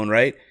be alone,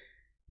 right?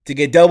 To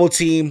get double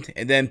teamed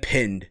and then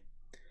pinned.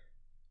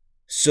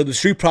 So the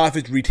Street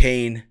Profits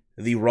retain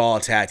the Raw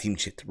Tag Team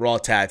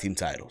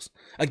titles.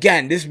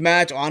 Again, this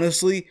match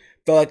honestly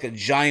felt like a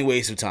giant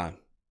waste of time.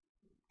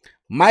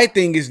 My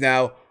thing is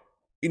now,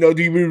 do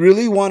you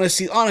really want to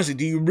see,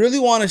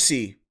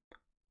 honestly,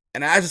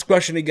 and I ask this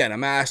question again,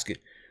 I'm asking,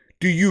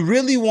 do you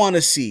really want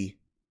to see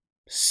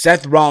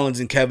Seth Rollins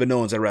and Kevin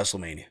Owens at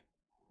WrestleMania?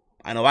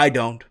 I know I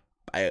don't.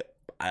 I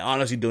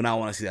honestly do not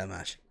want to see that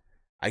match.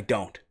 I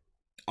don't.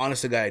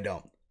 Honest to God, I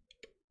don't.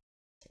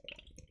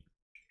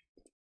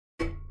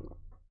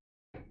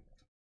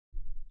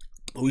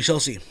 But we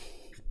shall see.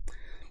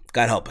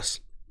 God help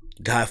us.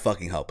 God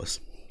fucking help us.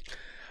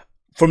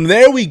 From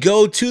there, we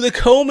go to the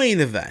co-main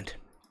event.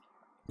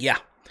 Yeah.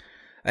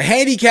 A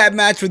handicap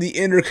match for the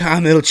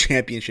Intercontinental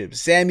Championship.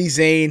 Sami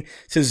Zayn,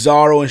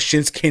 Cesaro, and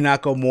Shinsuke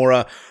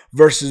Nakamura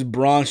versus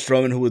Braun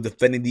Strowman, who was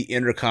defending the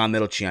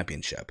Intercontinental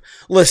Championship.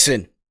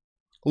 Listen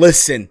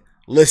here,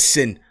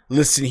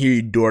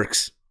 you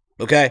dorks.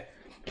 Okay?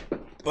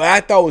 What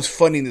I thought was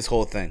funny in this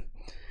whole thing,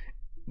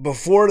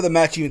 before the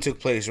match even took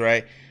place,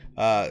 right?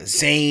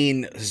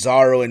 Zayn,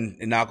 Cesaro,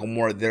 and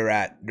Nakamura,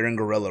 they're in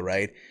Gorilla,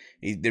 right?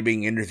 They're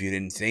being interviewed,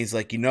 and Zayn's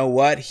like, you know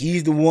what?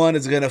 He's the one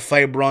that's gonna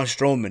fight Braun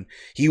Strowman.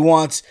 He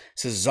wants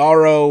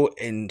Cesaro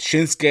and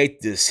Shinsuke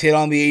to sit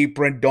on the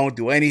apron, don't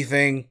do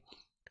anything,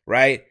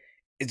 right?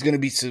 It's gonna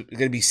be Sami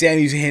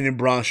Zayn and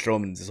Braun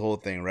Strowman, this whole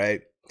thing,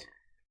 right?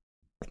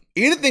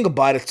 You need to think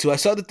about it too. I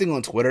saw the thing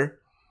on Twitter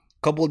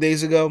a couple of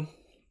days ago,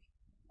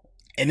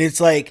 and it's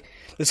like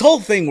this whole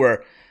thing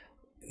where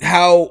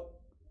how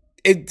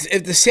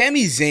if the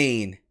Sami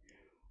Zayn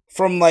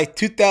from like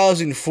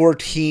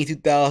 2014,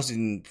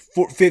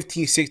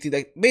 2015, 16,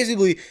 like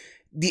basically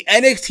the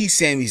NXT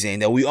Sami Zayn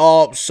that we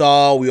all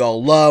saw, we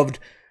all loved,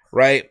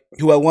 right?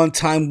 Who at one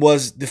time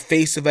was the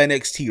face of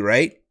NXT,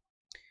 right?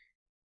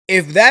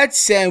 If that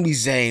Sami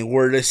Zayn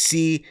were to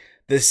see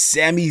the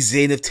Sami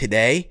Zayn of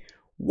today,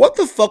 what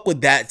the fuck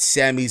would that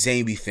Sami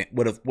Zayn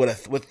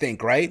would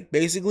think, right?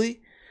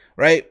 Basically,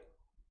 right?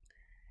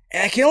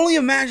 And I can only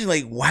imagine,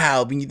 like,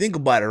 wow, when you think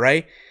about it,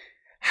 right?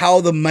 How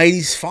the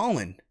mighty's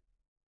fallen.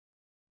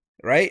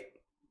 Right?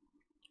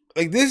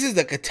 Like, this is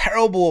like a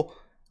terrible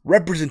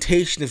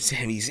representation of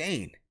Sami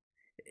Zayn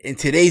in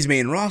today's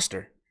main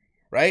roster,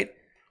 right?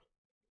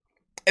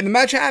 And the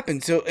match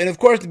happened. So, and of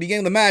course, at the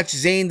beginning of the match,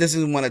 Zayn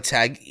doesn't want to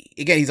tag.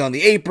 Again, he's on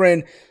the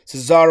apron.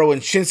 Cesaro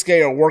and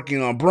Shinsuke are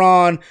working on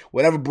Braun.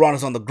 Whenever Braun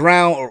is on the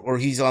ground or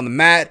he's on the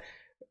mat,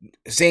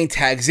 Zayn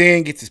tags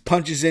in, gets his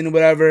punches in,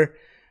 whatever.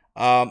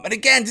 And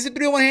again, this is a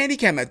 3-on-1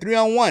 handicap match,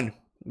 3-on-1,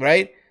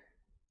 right?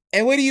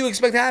 And what do you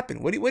expect to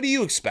happen? What do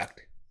you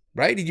expect,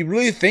 right? Did you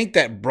really think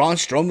that Braun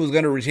Strowman was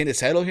going to retain the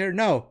title here?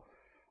 No,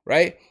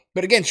 right?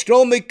 But again,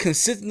 Strowman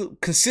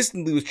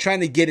consistently was trying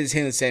to get his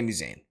hand on Sami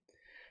Zayn.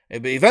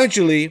 But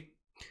eventually,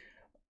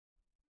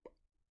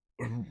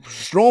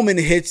 Strowman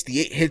hits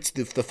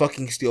the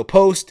fucking steel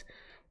post,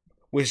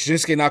 which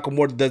Shinsuke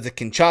Nakamura does the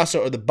Kinshasa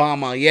or the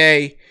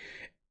Bamaye,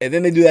 and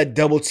then they do that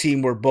double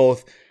team where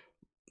both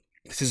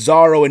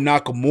Cesaro and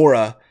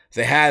Nakamura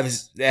they have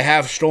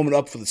Strowman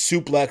up for the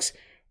suplex,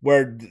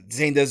 where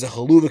Zayn does a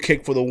haluva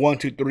kick for the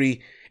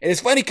 1-2-3. And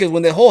it's funny because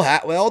when the whole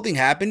thing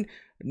happened,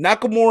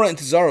 Nakamura and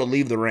Cesaro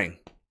leave the ring,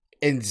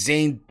 and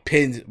Zayn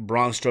pins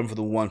Braun Strowman for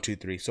the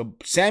 1-2-3. So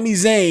Sami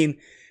Zayn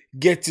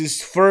gets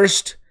his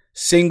first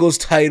singles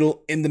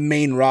title in the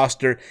main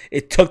roster.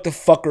 It took the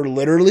fucker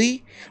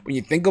literally, when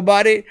you think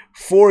about it,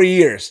 4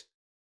 years.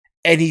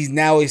 And he's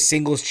now a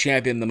singles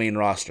champion in the main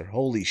roster.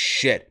 Holy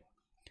shit.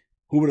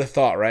 Who would have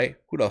thought, right?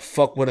 Who the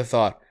fuck would have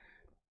thought?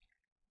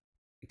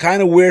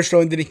 Kind of weird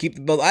Strowman didn't keep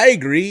the belt. I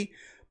agree.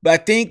 But I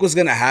think what's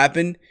going to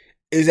happen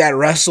is at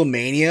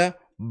WrestleMania,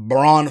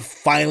 Braun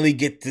finally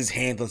gets his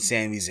hands on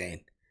Sami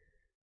Zayn.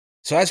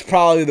 So that's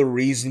probably the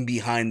reason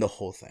behind the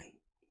whole thing.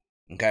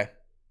 Okay?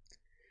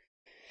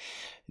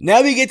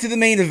 Now we get to the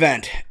main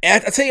event.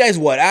 And I'll tell you guys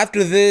what,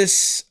 after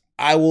this,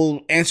 I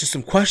will answer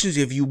some questions.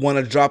 If you want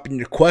to drop in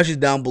your questions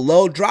down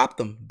below, drop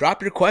them.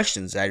 Drop your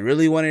questions. I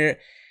really want to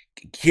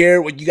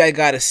hear what you guys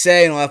got to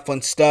say and all that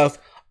fun stuff.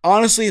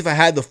 Honestly, if I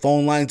had the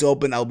phone lines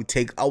open, I would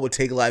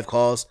take live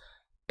calls,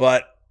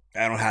 but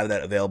I don't have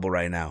that available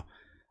right now.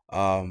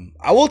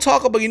 I will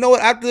talk about, you know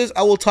what, after this,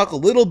 I will talk a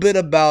little bit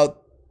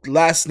about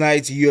last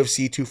night's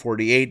UFC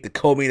 248, the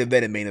co-main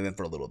event and main event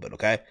for a little bit,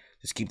 okay?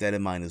 Just keep that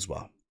in mind as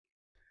well.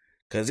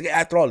 Because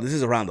after all, this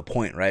is around the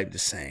point, right?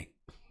 Just saying.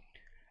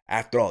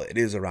 After all, it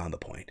is around the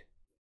point.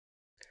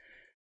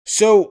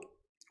 So,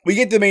 we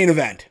get the main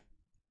event.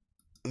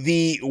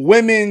 The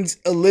women's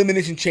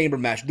elimination chamber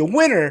match. The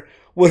winner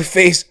would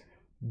face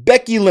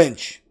Becky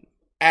Lynch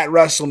at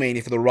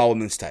WrestleMania for the Raw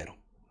Women's title.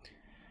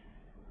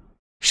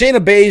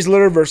 Shayna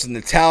Baszler versus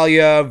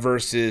Natalya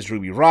versus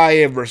Ruby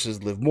Riott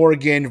versus Liv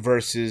Morgan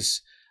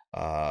versus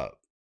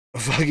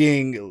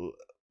fucking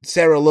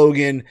Sarah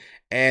Logan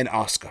and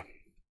Asuka.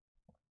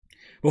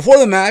 Before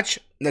the match,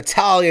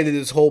 Natalya did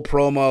this whole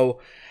promo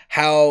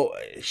how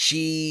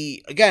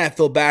she, again, I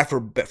feel bad for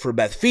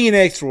Beth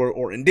Phoenix, for what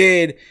Orton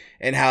did,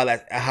 and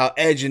how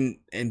Edge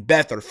and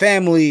Beth are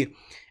family,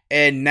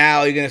 and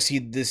now you're going to see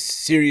this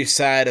serious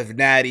side of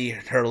Natty,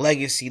 her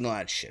legacy, and all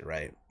that shit,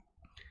 right?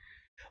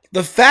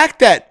 The fact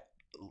that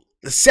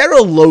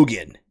Sarah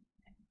Logan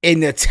and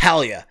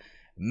Natalya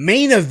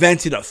main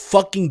evented a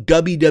fucking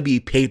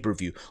WWE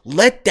pay-per-view,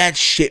 let that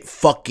shit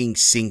fucking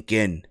sink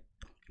in,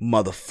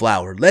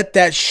 motherflower. Let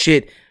that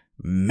shit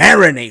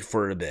marinate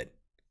for a bit.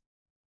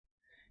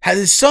 Has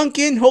it sunk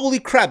in? Holy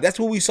crap, that's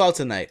what we saw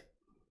tonight.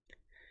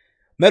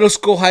 Metal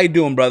Skull, how you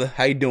doing, brother?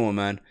 How you doing,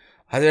 man?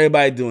 How's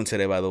everybody doing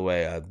today, by the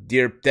way?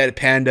 Dear Dead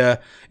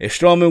Panda, if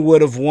Strowman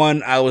would have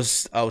won, I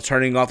was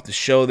turning off the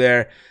show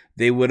there.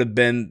 They would have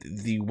been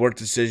the worst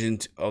decision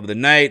of the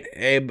night.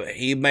 Hey, but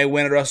he might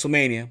win at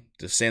WrestleMania.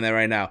 Just saying that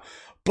right now.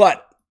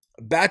 But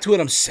back to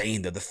what I'm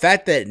saying, though. The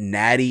fact that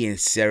Natty and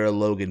Sarah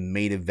Logan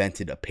main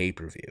evented a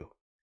pay-per-view.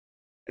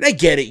 And I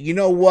get it. You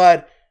know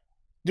what?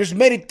 There's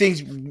many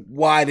things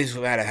why this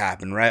had to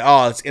happen, right?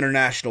 Oh, it's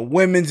International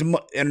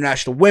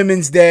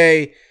Women's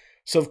Day.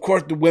 So, of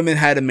course, the women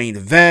had a main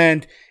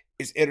event.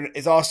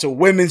 It's also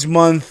Women's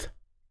Month.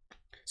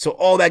 So,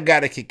 all that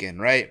got to kick in,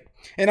 right?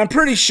 And I'm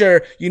pretty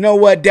sure, you know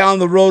what, down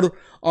the road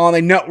on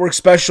a network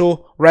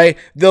special, right,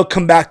 they'll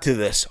come back to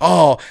this.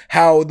 Oh,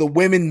 how the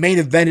women main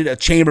evented a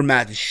chamber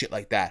match and shit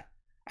like that.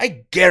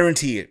 I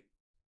guarantee it.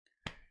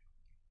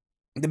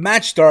 The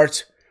match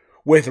starts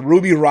with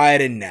Ruby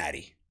Riott and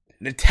Natty.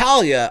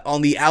 Natalya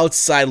on the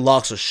outside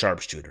locks a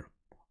sharpshooter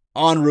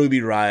on Ruby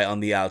Riott on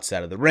the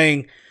outside of the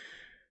ring,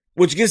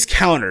 which gets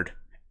countered,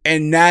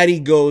 and Natty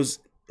goes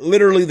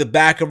literally the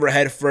back of her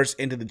head first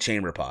into the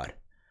chamber pod.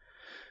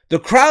 The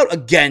crowd,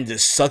 again,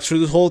 just sucks for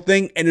this whole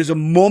thing, and there's a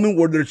moment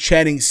where they're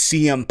chanting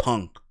CM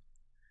Punk.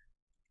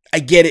 I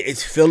get it,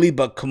 it's Philly,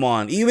 but come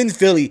on. Even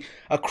Philly,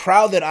 a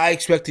crowd that I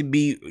expect to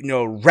be,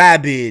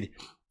 rabid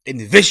and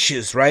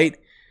vicious, right?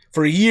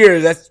 For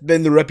years, that's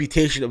been the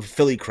reputation of a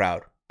Philly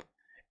crowd.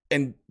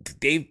 And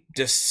they've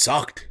just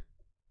sucked.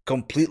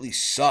 Completely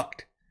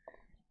sucked.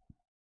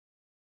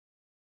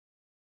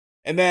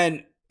 And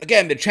then,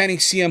 again, they're chanting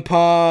CM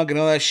Punk and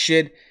all that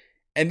shit.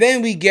 And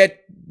then we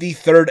get the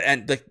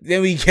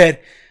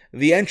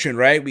entrant,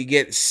 right? We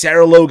get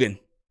Sarah Logan.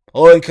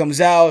 Logan comes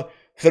out,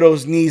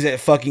 throws knees at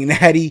fucking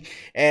Natty,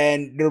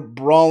 and they're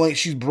brawling.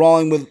 She's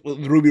brawling with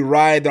Ruby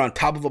Riott. They're on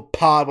top of a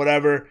pod,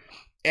 whatever.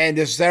 And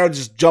there's Sarah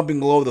just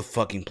jumping all over the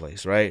fucking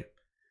place, right?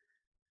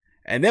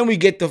 And then we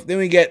get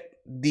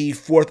the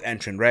fourth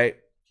entrant, right?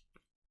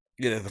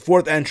 Yeah, the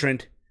fourth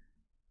entrant.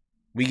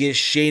 We get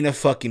Shayna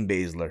fucking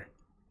BASZLER.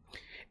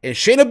 And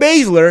Shayna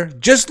BASZLER,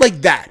 just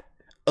like that,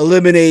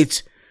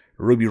 eliminates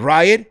Ruby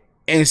Riott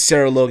and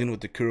Sarah Logan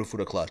with the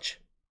Kurofuda clutch.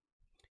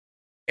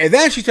 And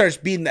then she starts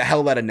beating the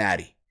hell out of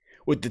Natty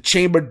with the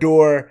chamber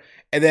door,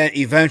 and then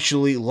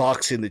eventually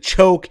locks in the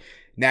choke.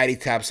 Natty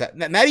taps out.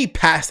 Natty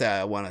passed out,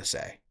 I want to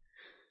say.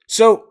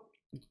 So,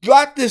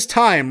 throughout this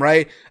time,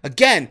 right,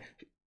 again,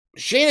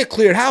 Shayna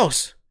cleared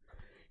house.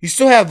 You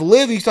still have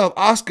Liv, you still have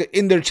Asuka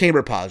in their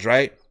chamber pods,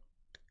 right?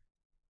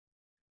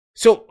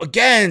 So,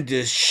 again,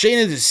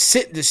 Shayna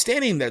just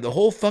standing there the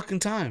whole fucking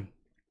time.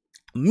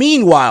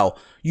 Meanwhile,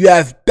 you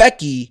have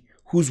Becky,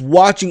 who's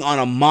watching on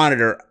a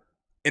monitor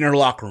in her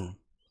locker room.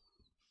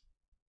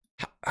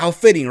 How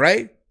fitting,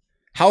 right?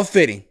 How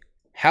fitting,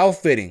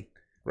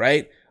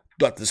 right?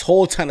 But this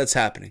whole time that's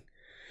happening.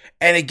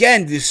 And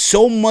again, there's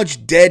so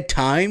much dead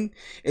time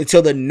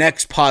until the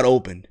next pod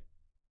opened,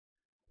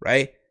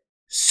 right?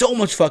 So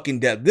much fucking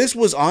dead. This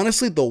was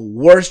honestly the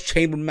worst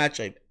chamber match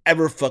I've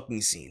ever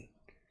fucking seen.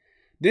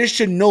 There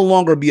should no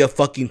longer be a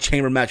fucking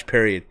chamber match,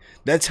 period.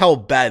 That's how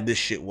bad this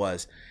shit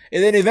was.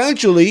 And then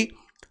eventually,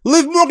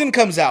 Liv Morgan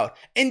comes out.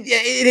 And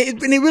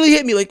it really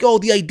hit me like, oh,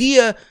 the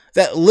idea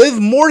that Liv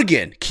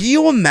Morgan, can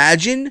you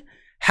imagine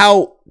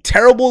how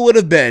terrible it would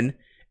have been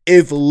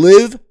if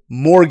Liv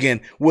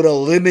Morgan would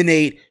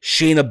eliminate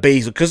Shayna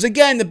BASZLER? Because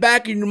again, in the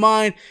back of your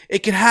mind, it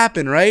can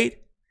happen, right?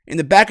 In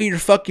the back of your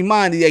fucking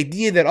mind, the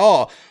idea that,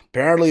 oh,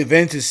 apparently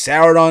Vince is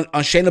soured on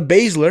Shayna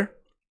BASZLER,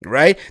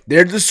 right?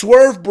 They're the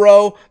swerve,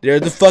 bro. They're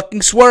the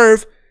fucking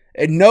swerve.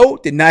 And no,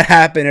 did not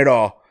happen at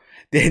all.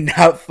 Did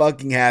not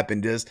fucking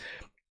happen. Just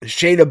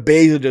Shayna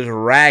BASZLER just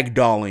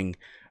ragdolling.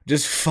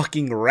 Just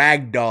fucking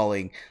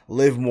ragdolling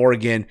Liv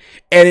Morgan.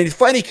 And it's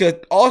funny because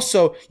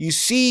also you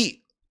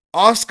see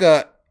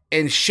Asuka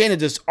and Shayna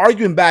just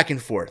arguing back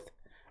and forth,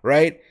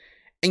 right?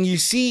 And you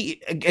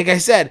see, like I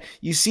said,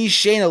 you see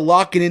Shayna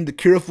locking in the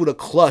Kurofuda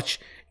clutch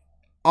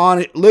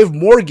on Liv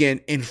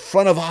Morgan in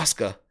front of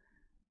Asuka.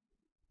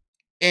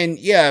 And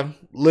yeah,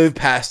 Liv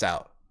passed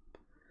out.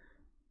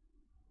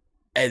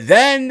 And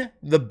then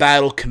the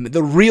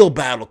real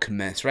battle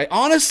commenced, right?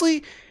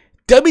 Honestly,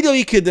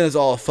 WWE could have done us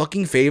all a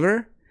fucking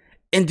favor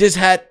and just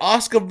had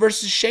Asuka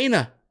versus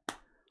Shayna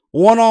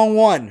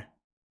one-on-one.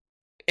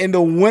 And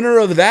the winner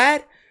of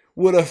that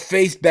would have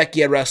faced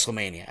Becky at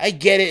WrestleMania. I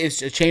get it,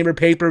 it's a chamber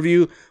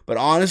pay-per-view, but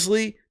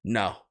honestly,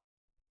 no.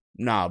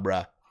 Nah,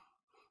 bruh.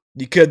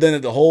 You could have done it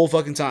the whole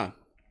fucking time.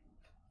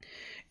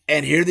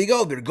 And here they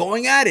go. They're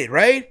going at it,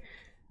 right?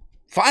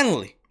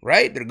 Finally,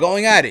 right? They're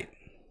going at it.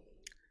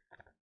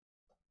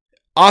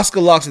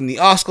 Asuka locks in the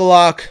Asuka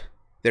lock.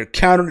 They're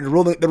countering,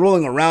 they're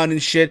rolling around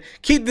and shit.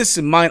 Keep this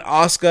in mind,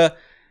 Asuka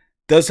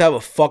does have a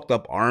fucked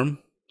up arm.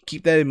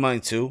 Keep that in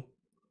mind too.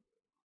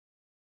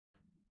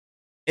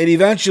 And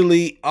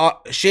eventually,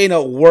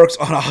 Shayna works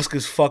on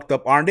Asuka's fucked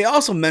up arm. They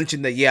also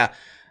mentioned that, yeah,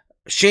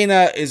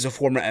 Shayna is a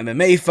former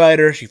MMA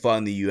fighter. She fought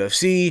in the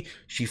UFC.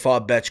 She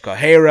fought Betch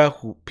Kahera,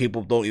 who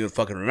people don't even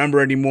fucking remember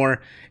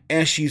anymore.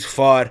 And she's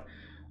fought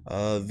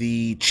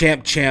the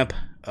champ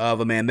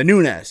of Amanda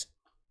Nunes.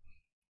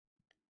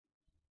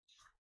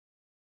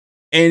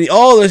 And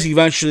all this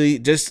eventually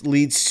just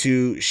leads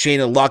to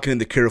Shayna locking in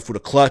the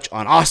Kurofuda clutch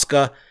on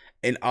Asuka,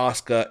 and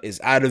Asuka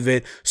is out of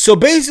it. So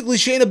basically,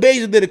 Shayna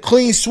BASZLER did a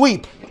clean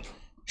sweep.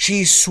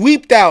 She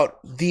sweeped out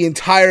the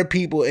entire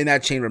people in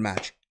that chamber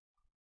match.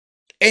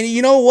 And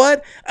you know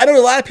what? I know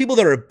a lot of people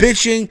that are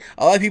bitching,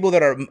 a lot of people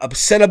that are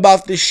upset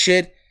about this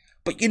shit.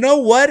 But you know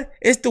what?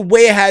 It's the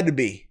way it had to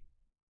be.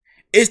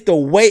 It's the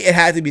way it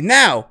had to be.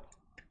 Now,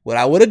 what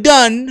I would have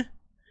done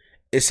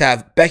is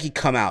have Becky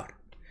come out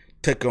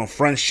to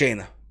confront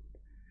Shayna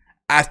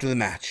after the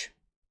match.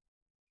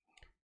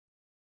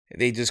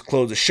 They just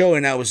closed the show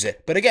and that was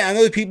it. But again, I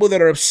know the people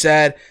that are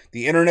upset.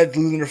 The internet's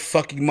losing their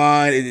fucking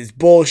mind. It is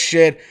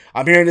bullshit.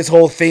 I'm hearing this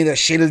whole thing that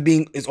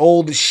Shayna's is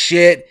old as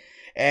shit.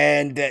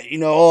 And,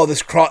 all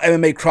this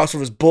MMA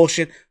crossover is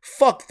bullshit.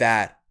 Fuck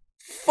that.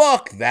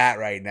 Fuck that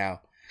right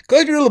now. Because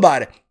let's be real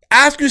about it.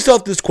 Ask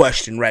yourself this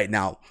question right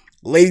now,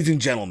 ladies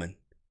and gentlemen.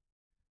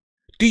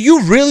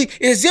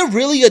 Is there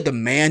really a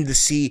demand to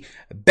see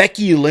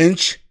Becky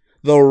Lynch,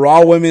 the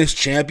Raw Women's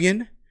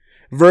Champion,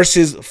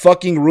 versus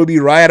fucking Ruby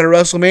Riott at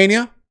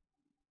WrestleMania?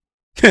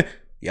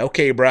 Yeah,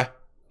 okay, bruh.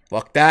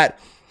 Fuck that.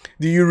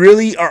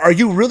 Are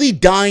you really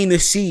dying to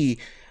see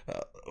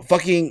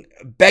fucking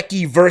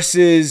Becky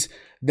versus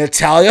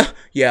Natalya?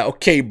 Yeah,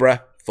 okay,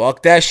 bruh.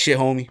 Fuck that shit,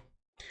 homie.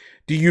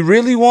 Do you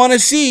really want to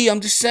see,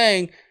 I'm just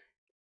saying,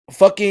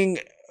 fucking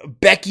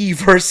Becky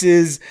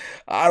versus,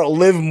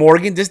 Liv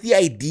Morgan? Just the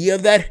idea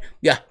of that?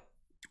 Yeah,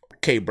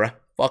 okay, bruh.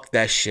 Fuck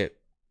that shit.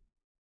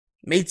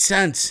 Made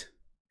sense.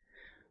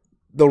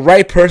 The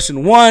right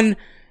person won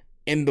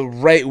in the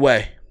right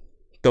way.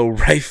 The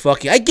right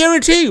fucking... I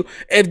guarantee you,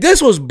 if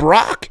this was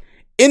Brock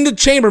in the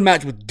chamber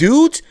match with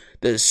dudes,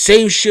 the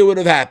same shit would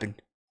have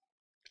happened.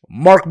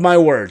 Mark my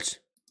words.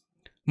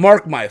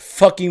 Mark my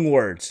fucking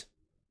words.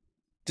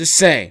 Just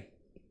saying.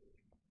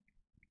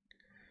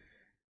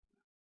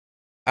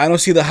 I don't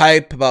see the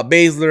hype about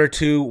BASZLER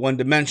too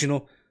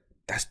one-dimensional.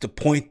 That's the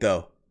point,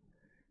 though.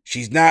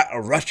 She's not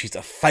a rush. She's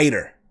a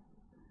fighter.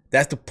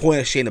 That's the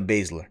point of Shayna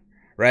Baszler,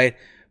 right?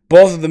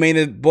 Both of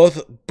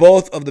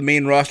the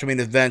main roster main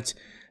events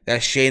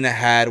that Shayna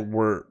had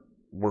were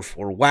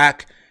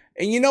whack.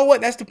 And you know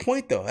what? That's the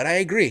point, though, and I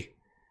agree.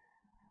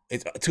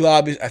 It's too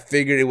obvious. I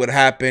figured it would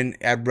happen.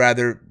 I'd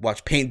rather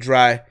watch paint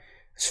dry.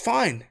 It's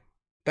fine.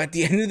 But at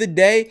the end of the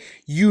day,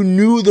 you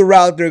knew the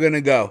route they're going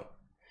to go.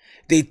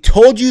 They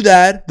told you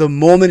that the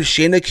moment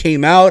Shayna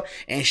came out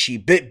and she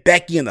bit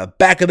Becky in the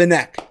back of the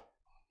neck.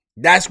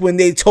 That's when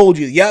they told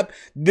you, yep,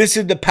 this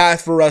is the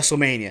path for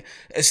WrestleMania.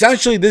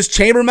 Essentially, this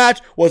chamber match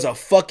was a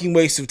fucking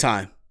waste of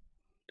time.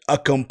 A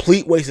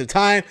complete waste of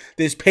time.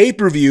 This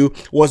pay-per-view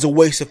was a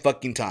waste of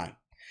fucking time.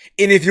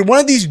 And if you're one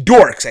of these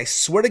dorks, I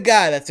swear to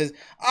God, that says,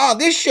 oh,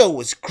 this show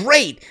was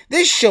great.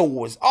 This show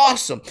was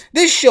awesome.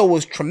 This show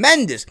was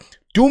tremendous.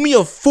 Do me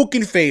a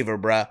fucking favor,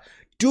 bruh.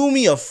 Do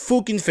me a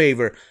fucking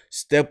favor.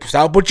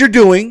 Stop what you're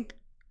doing.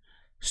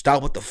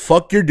 Stop what the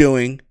fuck you're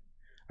doing.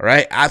 All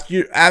right?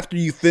 After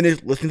you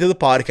finish listening to the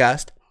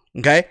podcast,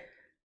 okay?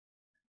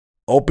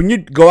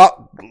 Go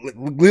out,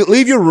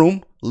 leave your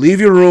room.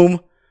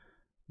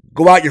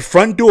 Go out your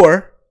front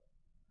door.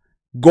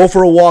 Go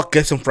for a walk,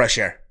 get some fresh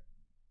air.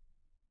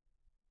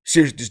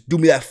 Seriously, just do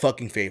me that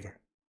fucking favor.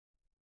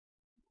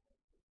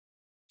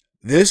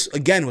 This,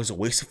 again, was a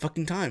waste of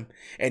fucking time.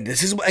 And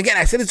this is, again,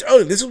 I said this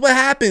earlier, this is what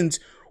happens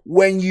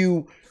when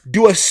you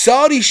do a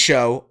Saudi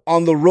show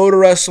on the road to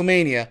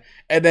WrestleMania,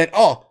 and then,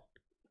 oh,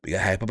 we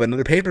gotta hype up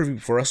another pay-per-view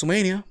for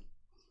WrestleMania.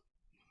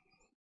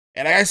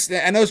 And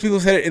I know people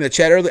said it in the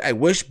chat earlier, I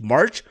wish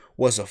March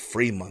was a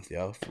free month,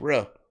 yo, for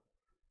real.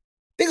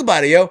 Think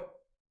about it, yo.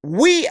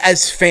 We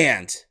as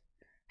fans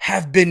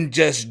have been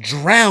just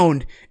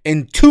drowned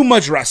in too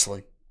much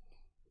wrestling.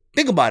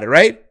 Think about it,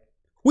 right?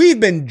 We've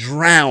been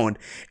drowned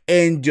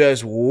in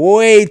just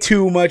way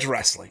too much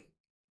wrestling.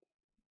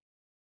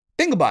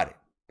 Think about it.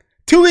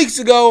 2 weeks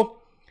ago,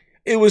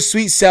 it was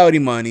Sweet Saudi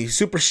Money,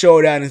 Super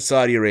Showdown in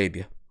Saudi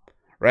Arabia,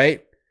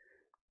 right?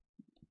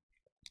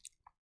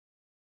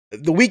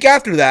 The week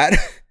after that,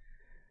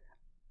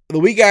 it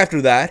was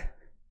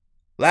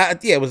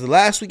the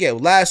last week. Yeah,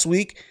 last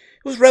week,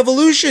 it was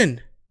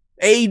Revolution,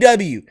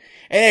 AEW.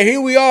 And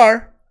here we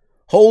are.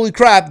 Holy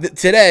crap,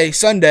 today,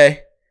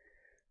 Sunday,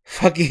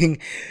 fucking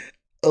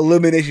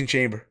Elimination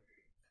Chamber.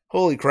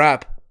 Holy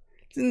crap.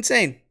 It's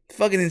insane.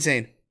 Fucking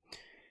insane.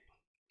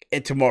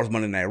 And tomorrow's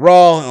Monday Night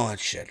Raw and all that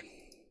shit.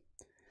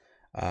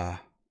 I'm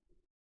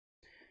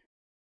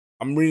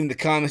reading the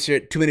comments here.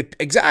 Too many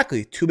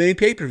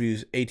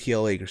pay-per-views,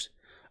 ATL Lakers.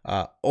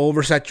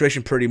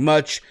 Oversaturation pretty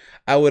much.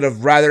 I would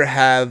have rather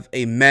have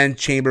a men's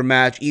chamber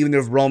match, even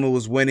if Roman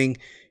was winning.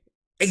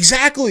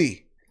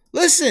 Exactly.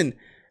 Listen,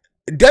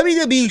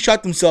 WWE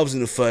shot themselves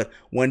in the foot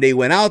when they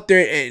went out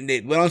there and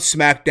they went on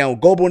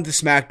SmackDown. Goldberg went to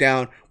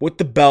SmackDown with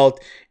the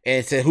belt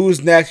and said,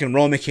 who's next? And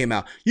Roman came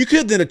out. You could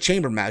have done a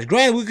chamber match.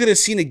 Granted, we could have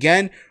seen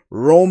again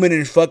Roman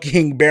and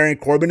fucking Baron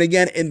Corbin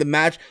again in the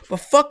match, but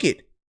fuck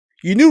it.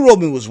 You knew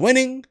Roman was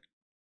winning.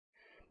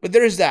 But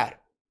there's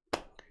that.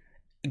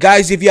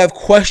 Guys, if you have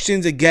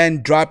questions,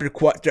 again, drop your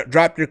questions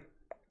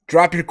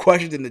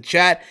in the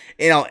chat,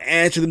 and I'll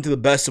answer them to the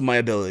best of my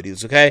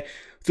abilities, okay?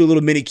 Do a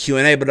little mini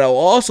Q&A, but I'll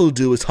also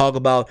do is talk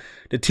about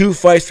the two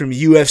fights from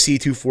UFC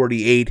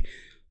 248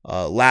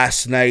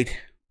 last night.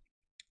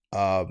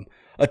 A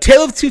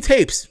tale of two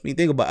tapes. I mean,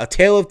 think about it. A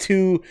tale of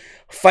two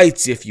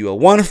fights, if you will.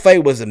 One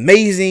fight was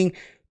amazing,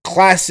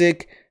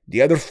 classic.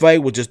 The other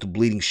fight was just the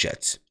bleeding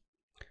shits.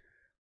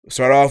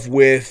 Start off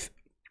with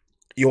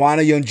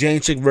Joanna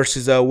Jędrzejczyk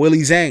versus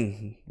Willie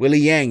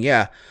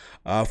Yang,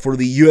 for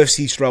the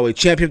UFC Strawweight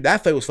Championship.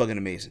 That fight was fucking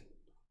amazing.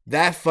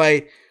 That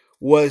fight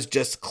was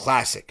just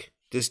classic.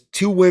 Just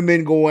two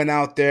women going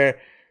out there,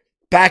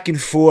 back and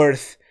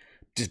forth,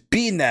 just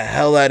beating the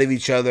hell out of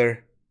each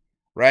other,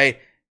 right?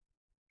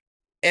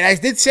 And I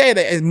did say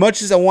that as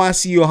much as I want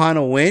to see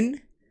Johanna win,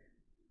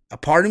 a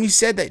part of me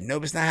said that,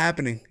 nope, it's not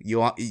happening.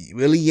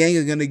 Willie Yang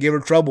is going to give her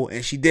trouble,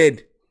 and she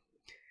did.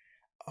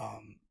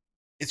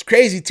 It's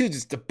crazy, too,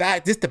 just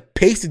the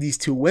pace of these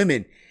two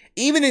women.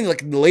 Even in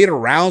like the later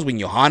rounds when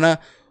Johanna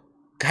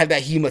had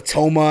that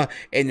hematoma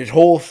and her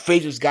whole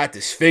face just got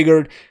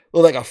disfigured,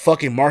 looked like a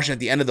fucking Martian at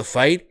the end of the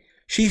fight,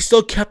 she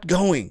still kept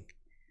going.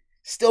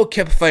 Still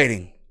kept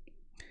fighting.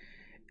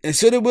 And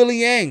so did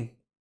Willie Yang.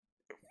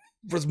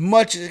 For as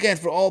much, again,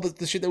 for all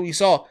the shit that we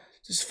saw,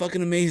 just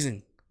fucking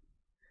amazing.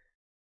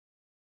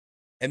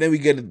 And then we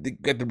get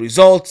the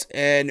results,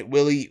 and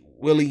Willie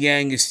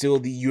Yang is still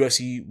the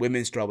UFC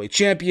Women's Strawweight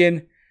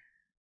Champion.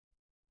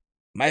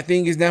 My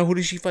thing is now, who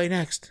does she fight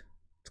next?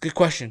 It's a good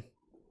question.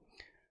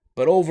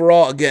 But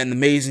overall, again,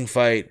 amazing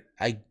fight.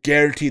 I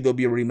guarantee there'll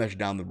be a rematch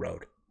down the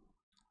road.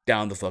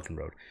 Down the fucking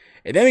road.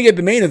 And then we get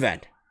the main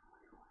event.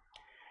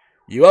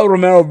 Yoel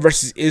Romero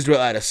versus Israel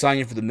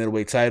Adesanya for the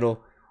middleweight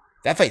title.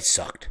 That fight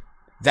sucked.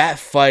 That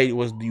fight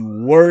was the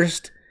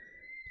worst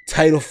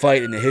title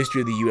fight in the history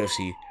of the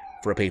UFC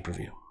for a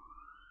pay-per-view.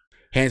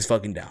 Hands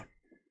fucking down.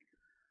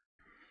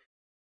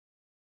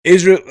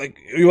 Israel, like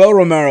Yoel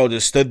Romero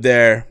just stood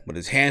there with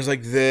his hands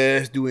like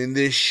this, doing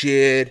this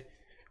shit,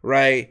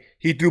 right?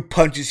 He threw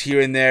punches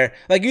here and there.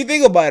 Like, you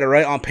think about it,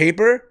 right? On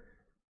paper,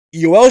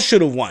 Yoel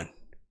should have won.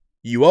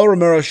 Yoel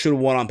Romero should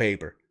have won on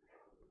paper.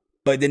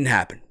 But it didn't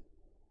happen.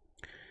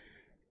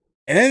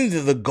 And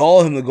then the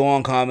gall of him to go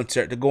on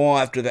commentary, to go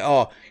on after that,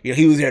 oh, you know,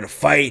 he was there to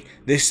fight,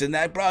 this and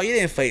that. Bro, you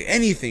didn't fight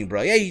anything,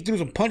 bro. Yeah, you threw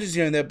some punches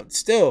here and there, but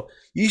still,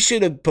 you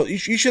should have put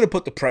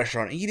the pressure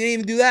on it. He didn't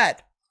even do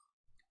that.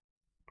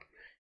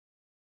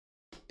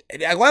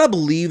 I want to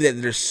believe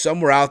that there's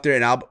somewhere out there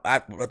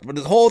when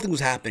this whole thing was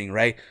happening,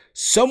 right?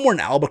 Somewhere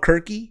in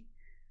Albuquerque,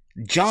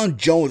 John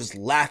Jones is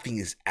laughing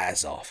his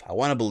ass off. I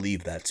want to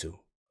believe that too.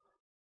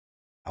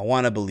 I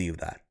want to believe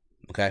that.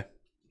 Okay.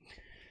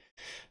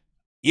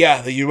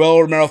 Yeah, the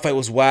Yoel Romero fight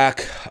was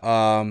whack.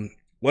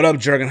 What up,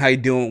 Jurgen? How you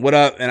doing? What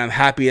up? And I'm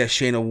happy that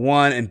Shayna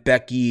won and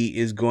Becky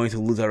is going to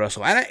lose at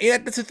Wrestle. And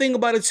that's the thing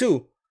about it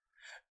too.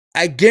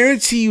 I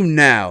guarantee you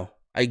now.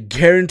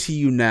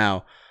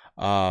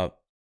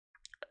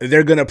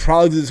 They're gonna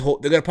probably do this whole.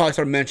 They're gonna probably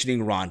start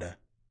mentioning Ronda.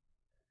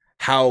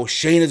 How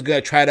Shayna's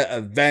gonna try to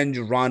avenge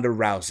Ronda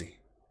Rousey.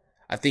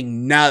 I think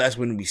now that's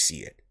when we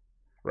see it,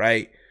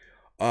 right?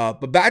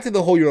 But back to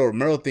the whole Yoel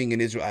Romero thing in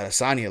Israel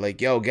Adesanya.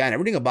 Like, yo, again,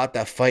 everything about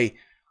that fight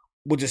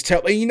was just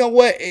terrible. And you know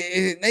what?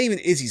 It's not even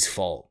Izzy's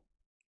fault.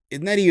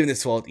 It's not even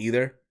his fault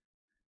either.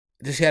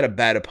 Just had a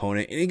bad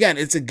opponent. And again,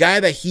 it's a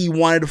guy that he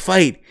wanted to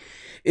fight.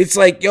 It's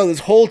like, yo, this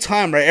whole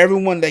time, right?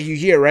 Everyone that you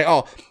hear, right?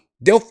 Oh,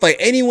 they'll fight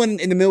anyone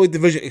in the middleweight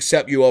division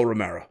except Yoel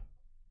Romero.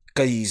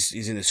 Because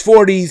he's in his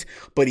 40s,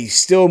 but he's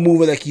still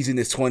moving like he's in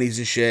his 20s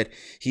and shit.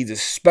 He's a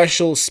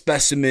special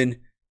specimen,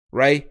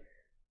 right?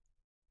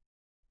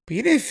 But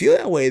he didn't feel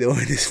that way, though,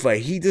 in this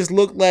fight. He just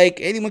looked like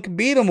anyone could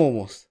beat him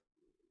almost.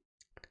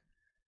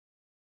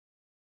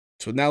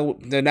 So now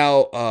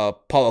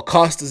Paulo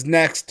Costa's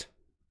next.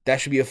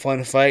 That should be a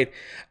fun fight.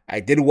 I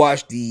did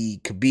watch the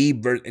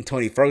Khabib and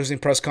Tony Ferguson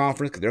press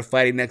conference because they're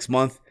fighting next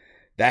month.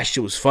 That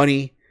shit was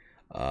funny.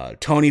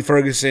 Tony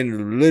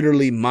Ferguson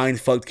literally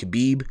mind-fucked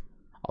Khabib.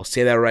 I'll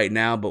say that right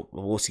now, but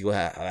we'll see how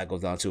that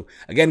goes down too.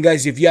 Again,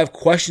 guys, if you have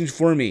questions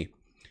for me,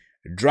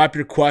 drop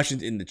your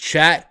questions in the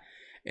chat,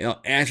 and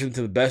I'll answer them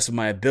to the best of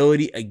my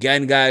ability.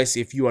 Again, guys,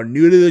 if you are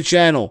new to the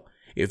channel,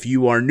 if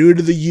you are new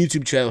to the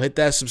YouTube channel, hit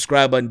that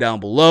subscribe button down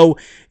below.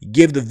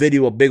 Give the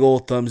video a big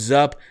old thumbs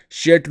up.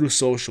 Share it through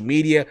social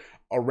media.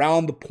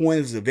 Around the Point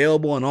is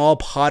available on all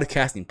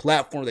podcasting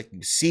platforms that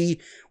you see.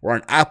 We're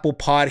on Apple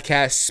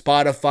Podcasts,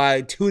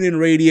 Spotify, TuneIn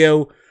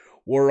Radio.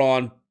 We're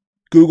on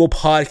Google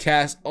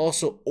Podcasts,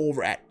 also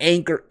over at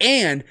Anchor,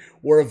 and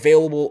we're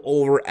available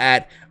over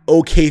at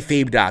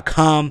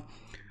okfabe.com.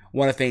 I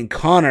want to thank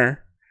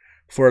Connor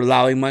for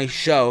allowing my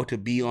show to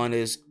be on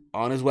his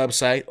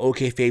website,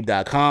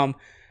 okfabe.com.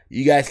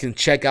 You guys can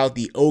check out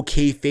the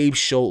OK Fabe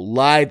show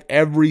live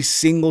every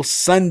single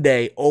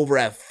Sunday over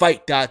at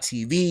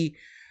fight.tv.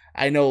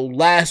 I know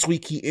last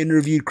week he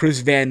interviewed Chris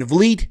Van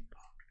Vliet,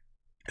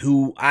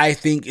 who I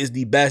think is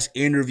the best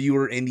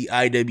interviewer in the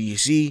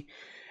IWC,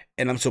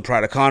 and I'm so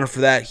proud of Connor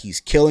for that.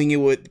 He's killing it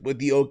with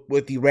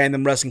the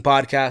Random Wrestling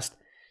Podcast,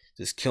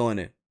 just killing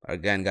it.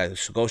 Again,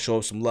 guys, go show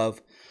us some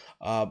love.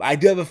 I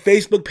do have a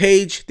Facebook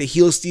page, the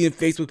Heel Steven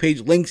Facebook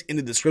page, links in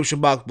the description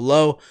box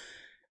below.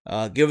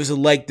 Give us a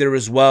like there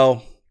as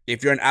well.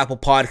 If you're an Apple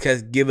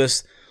Podcast, give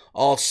us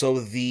also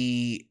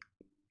the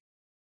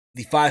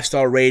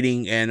 5-star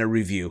rating and a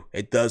review.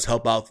 It does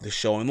help out the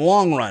show in the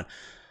long run.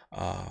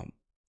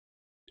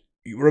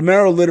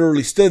 Romero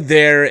literally stood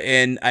there,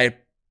 and I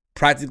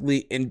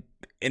practically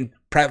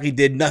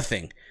did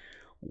nothing.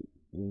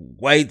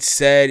 White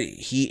said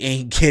he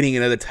ain't getting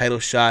another title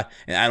shot,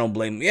 and I don't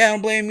blame him. Yeah, I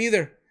don't blame him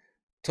either.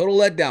 Total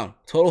letdown.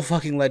 Total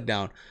fucking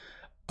letdown.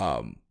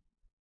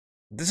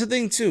 That's the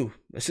thing, too.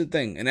 That's the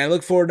thing. And I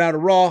look forward now to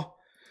Raw.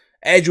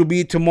 Edge will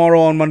be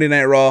tomorrow on Monday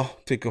Night Raw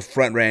to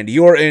confront Randy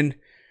Orton.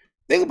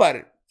 Think about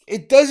it.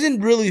 It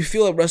doesn't really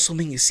feel like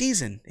WrestleMania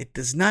season. It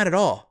does not at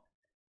all.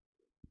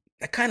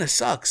 That kind of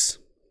sucks.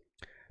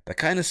 In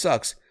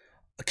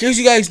case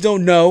you guys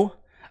don't know,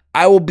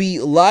 I will be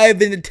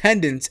live in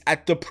attendance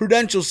at the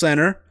Prudential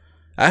Center.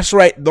 That's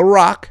right, The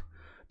Rock.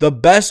 The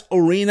best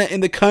arena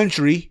in the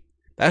country.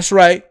 That's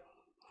right.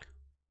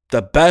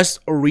 The best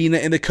arena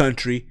in the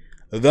country.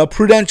 The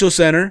Prudential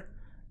Center.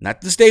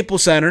 Not the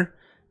Staples Center.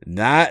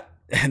 Not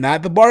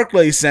the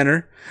Barclays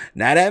Center.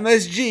 Not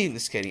MSG.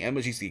 Just kidding.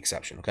 MSG's the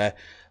exception, okay?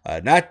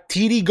 Not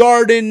TD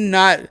Garden.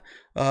 Not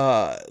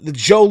the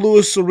Joe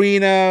Louis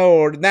Arena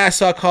or the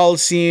Nassau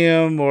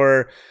Coliseum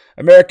or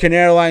American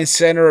Airlines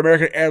Center,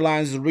 American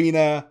Airlines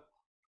Arena,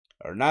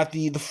 or not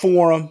the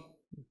Forum.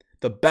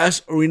 The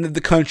best arena of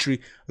the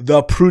country,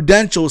 the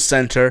Prudential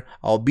Center.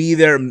 I'll be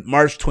there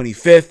March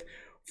 25th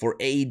for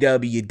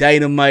AEW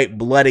Dynamite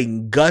Blood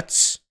and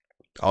Guts.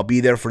 I'll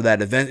be there for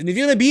that event. And if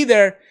you're going to be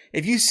there,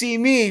 if you see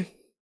me,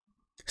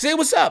 say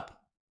what's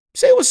up.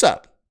 Say what's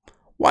up.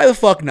 Why the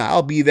fuck not?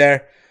 I'll be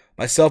there.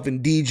 Myself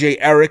and DJ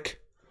Eric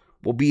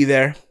will be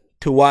there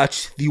to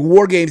watch the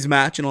War Games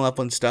match and all that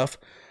fun stuff.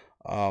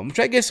 I'm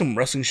trying to get some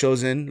wrestling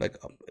shows in. Like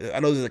I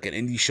know there's like an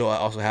indie show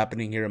also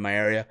happening here in my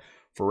area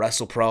for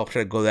Wrestle Pro. I'm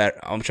trying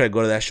to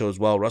go to that show as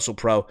well. Wrestle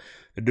Pro.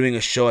 They're doing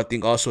a show I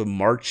think also in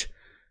March,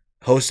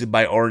 hosted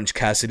by Orange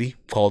Cassidy,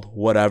 called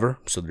Whatever.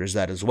 So there's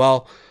that as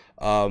well.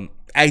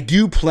 I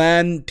do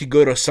plan to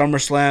go to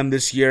SummerSlam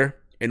this year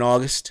in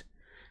August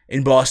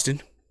in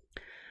Boston.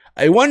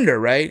 I wonder,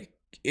 right,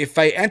 if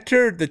I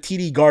enter the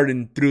TD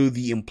Garden through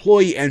the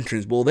employee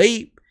entrance, will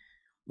they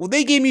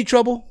give me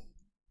trouble?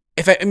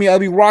 I'll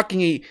be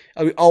rocking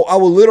I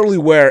will literally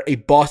wear a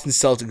Boston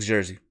Celtics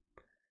jersey.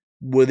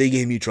 Will they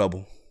give me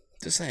trouble?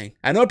 Just saying.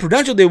 I know at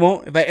Prudential they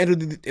won't. If I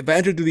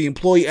enter through the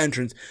employee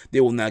entrance,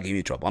 they will not give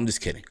me trouble. I'm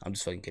just kidding. I'm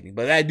just fucking kidding.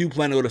 But I do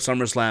plan to go to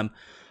SummerSlam,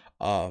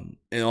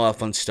 and all that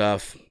fun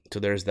stuff. So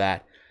there's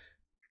that.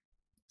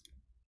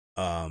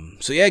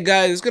 So yeah,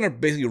 guys, it's gonna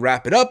basically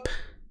wrap it up.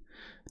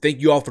 Thank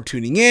you all for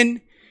tuning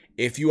in.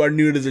 If you are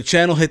new to the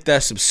channel, hit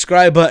that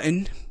subscribe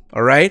button.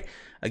 All right.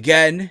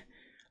 Again,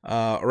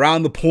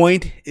 Around the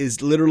Point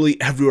is literally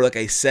everywhere. Like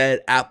I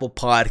said, Apple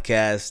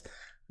Podcasts,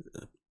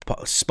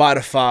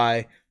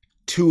 Spotify,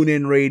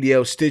 TuneIn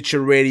Radio,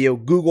 Stitcher Radio,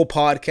 Google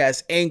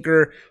Podcasts,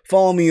 Anchor.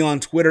 Follow me on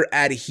Twitter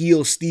at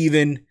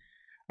HeelSteven.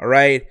 All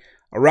right.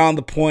 Around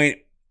the Point,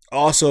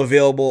 also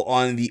available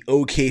on the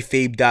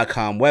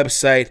okfabe.com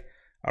website.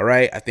 All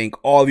right. I thank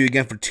all of you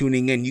again for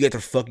tuning in. You guys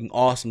are fucking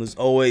awesome as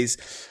always.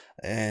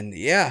 And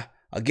yeah,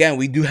 again,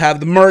 we do have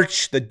the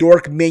merch, the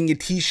Dork Mania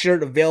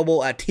t-shirt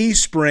available at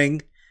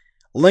Teespring.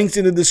 Links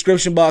in the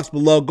description box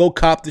below. Go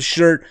cop the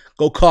shirt.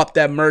 Go cop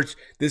that merch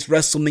this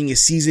WrestleMania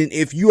season.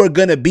 If you are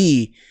going to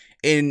be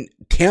in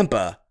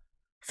Tampa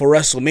for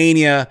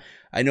WrestleMania,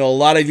 I know a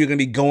lot of you are going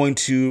to be going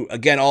to,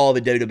 again, all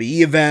the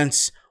WWE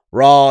events,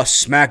 Raw,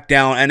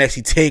 SmackDown,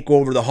 NXT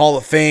TakeOver, the Hall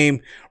of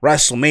Fame,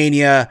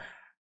 WrestleMania,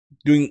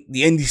 doing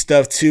the indie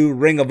stuff too,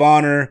 Ring of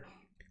Honor,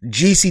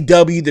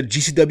 GCW, the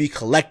GCW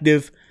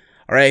Collective.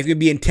 All right, if you're going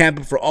to be in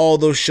Tampa for all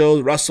those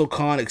shows,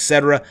 WrestleCon,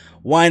 etc.,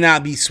 why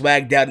not be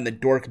swagged out in the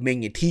Dork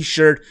Mania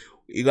t-shirt?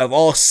 You have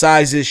all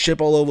sizes,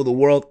 ship all over the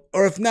world.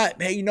 Or if not,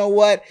 hey, you know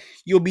what?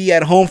 You'll be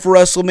at home for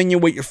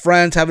WrestleMania with your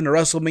friends, having a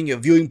WrestleMania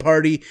viewing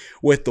party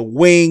with the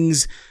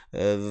wings,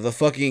 the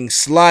fucking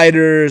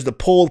sliders, the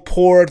pulled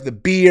pork, the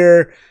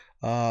beer,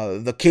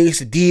 the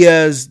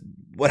quesadillas,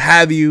 what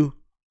have you,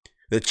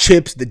 the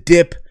chips, the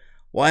dip.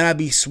 Why not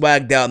be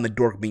swagged out in the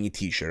Dork Mania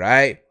t-shirt, all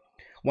right?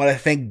 I want to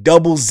thank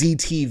Double Z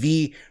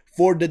TV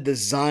for the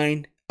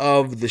design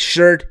of the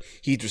shirt.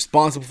 He's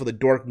responsible for the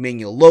Dork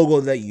Mania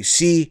logo that you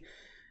see.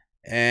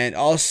 And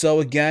also,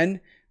 again,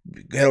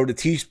 head over to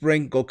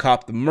Teespring, go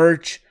cop the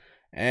merch.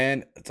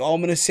 And that's all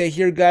I'm going to say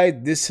here, guys.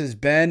 This has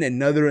been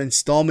another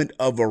installment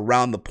of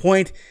Around the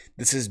Point.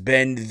 This has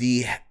been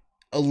the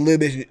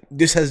Elimination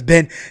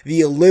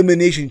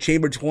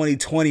Chamber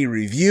 2020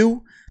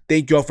 review.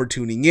 Thank you all for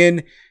tuning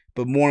in.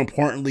 But more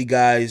importantly,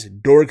 guys,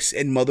 dorks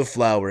and mother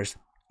flowers,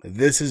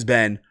 this has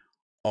been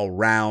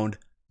Around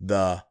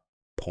the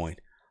Point.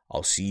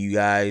 I'll see you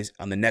guys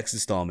on the next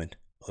installment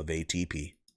of ATP.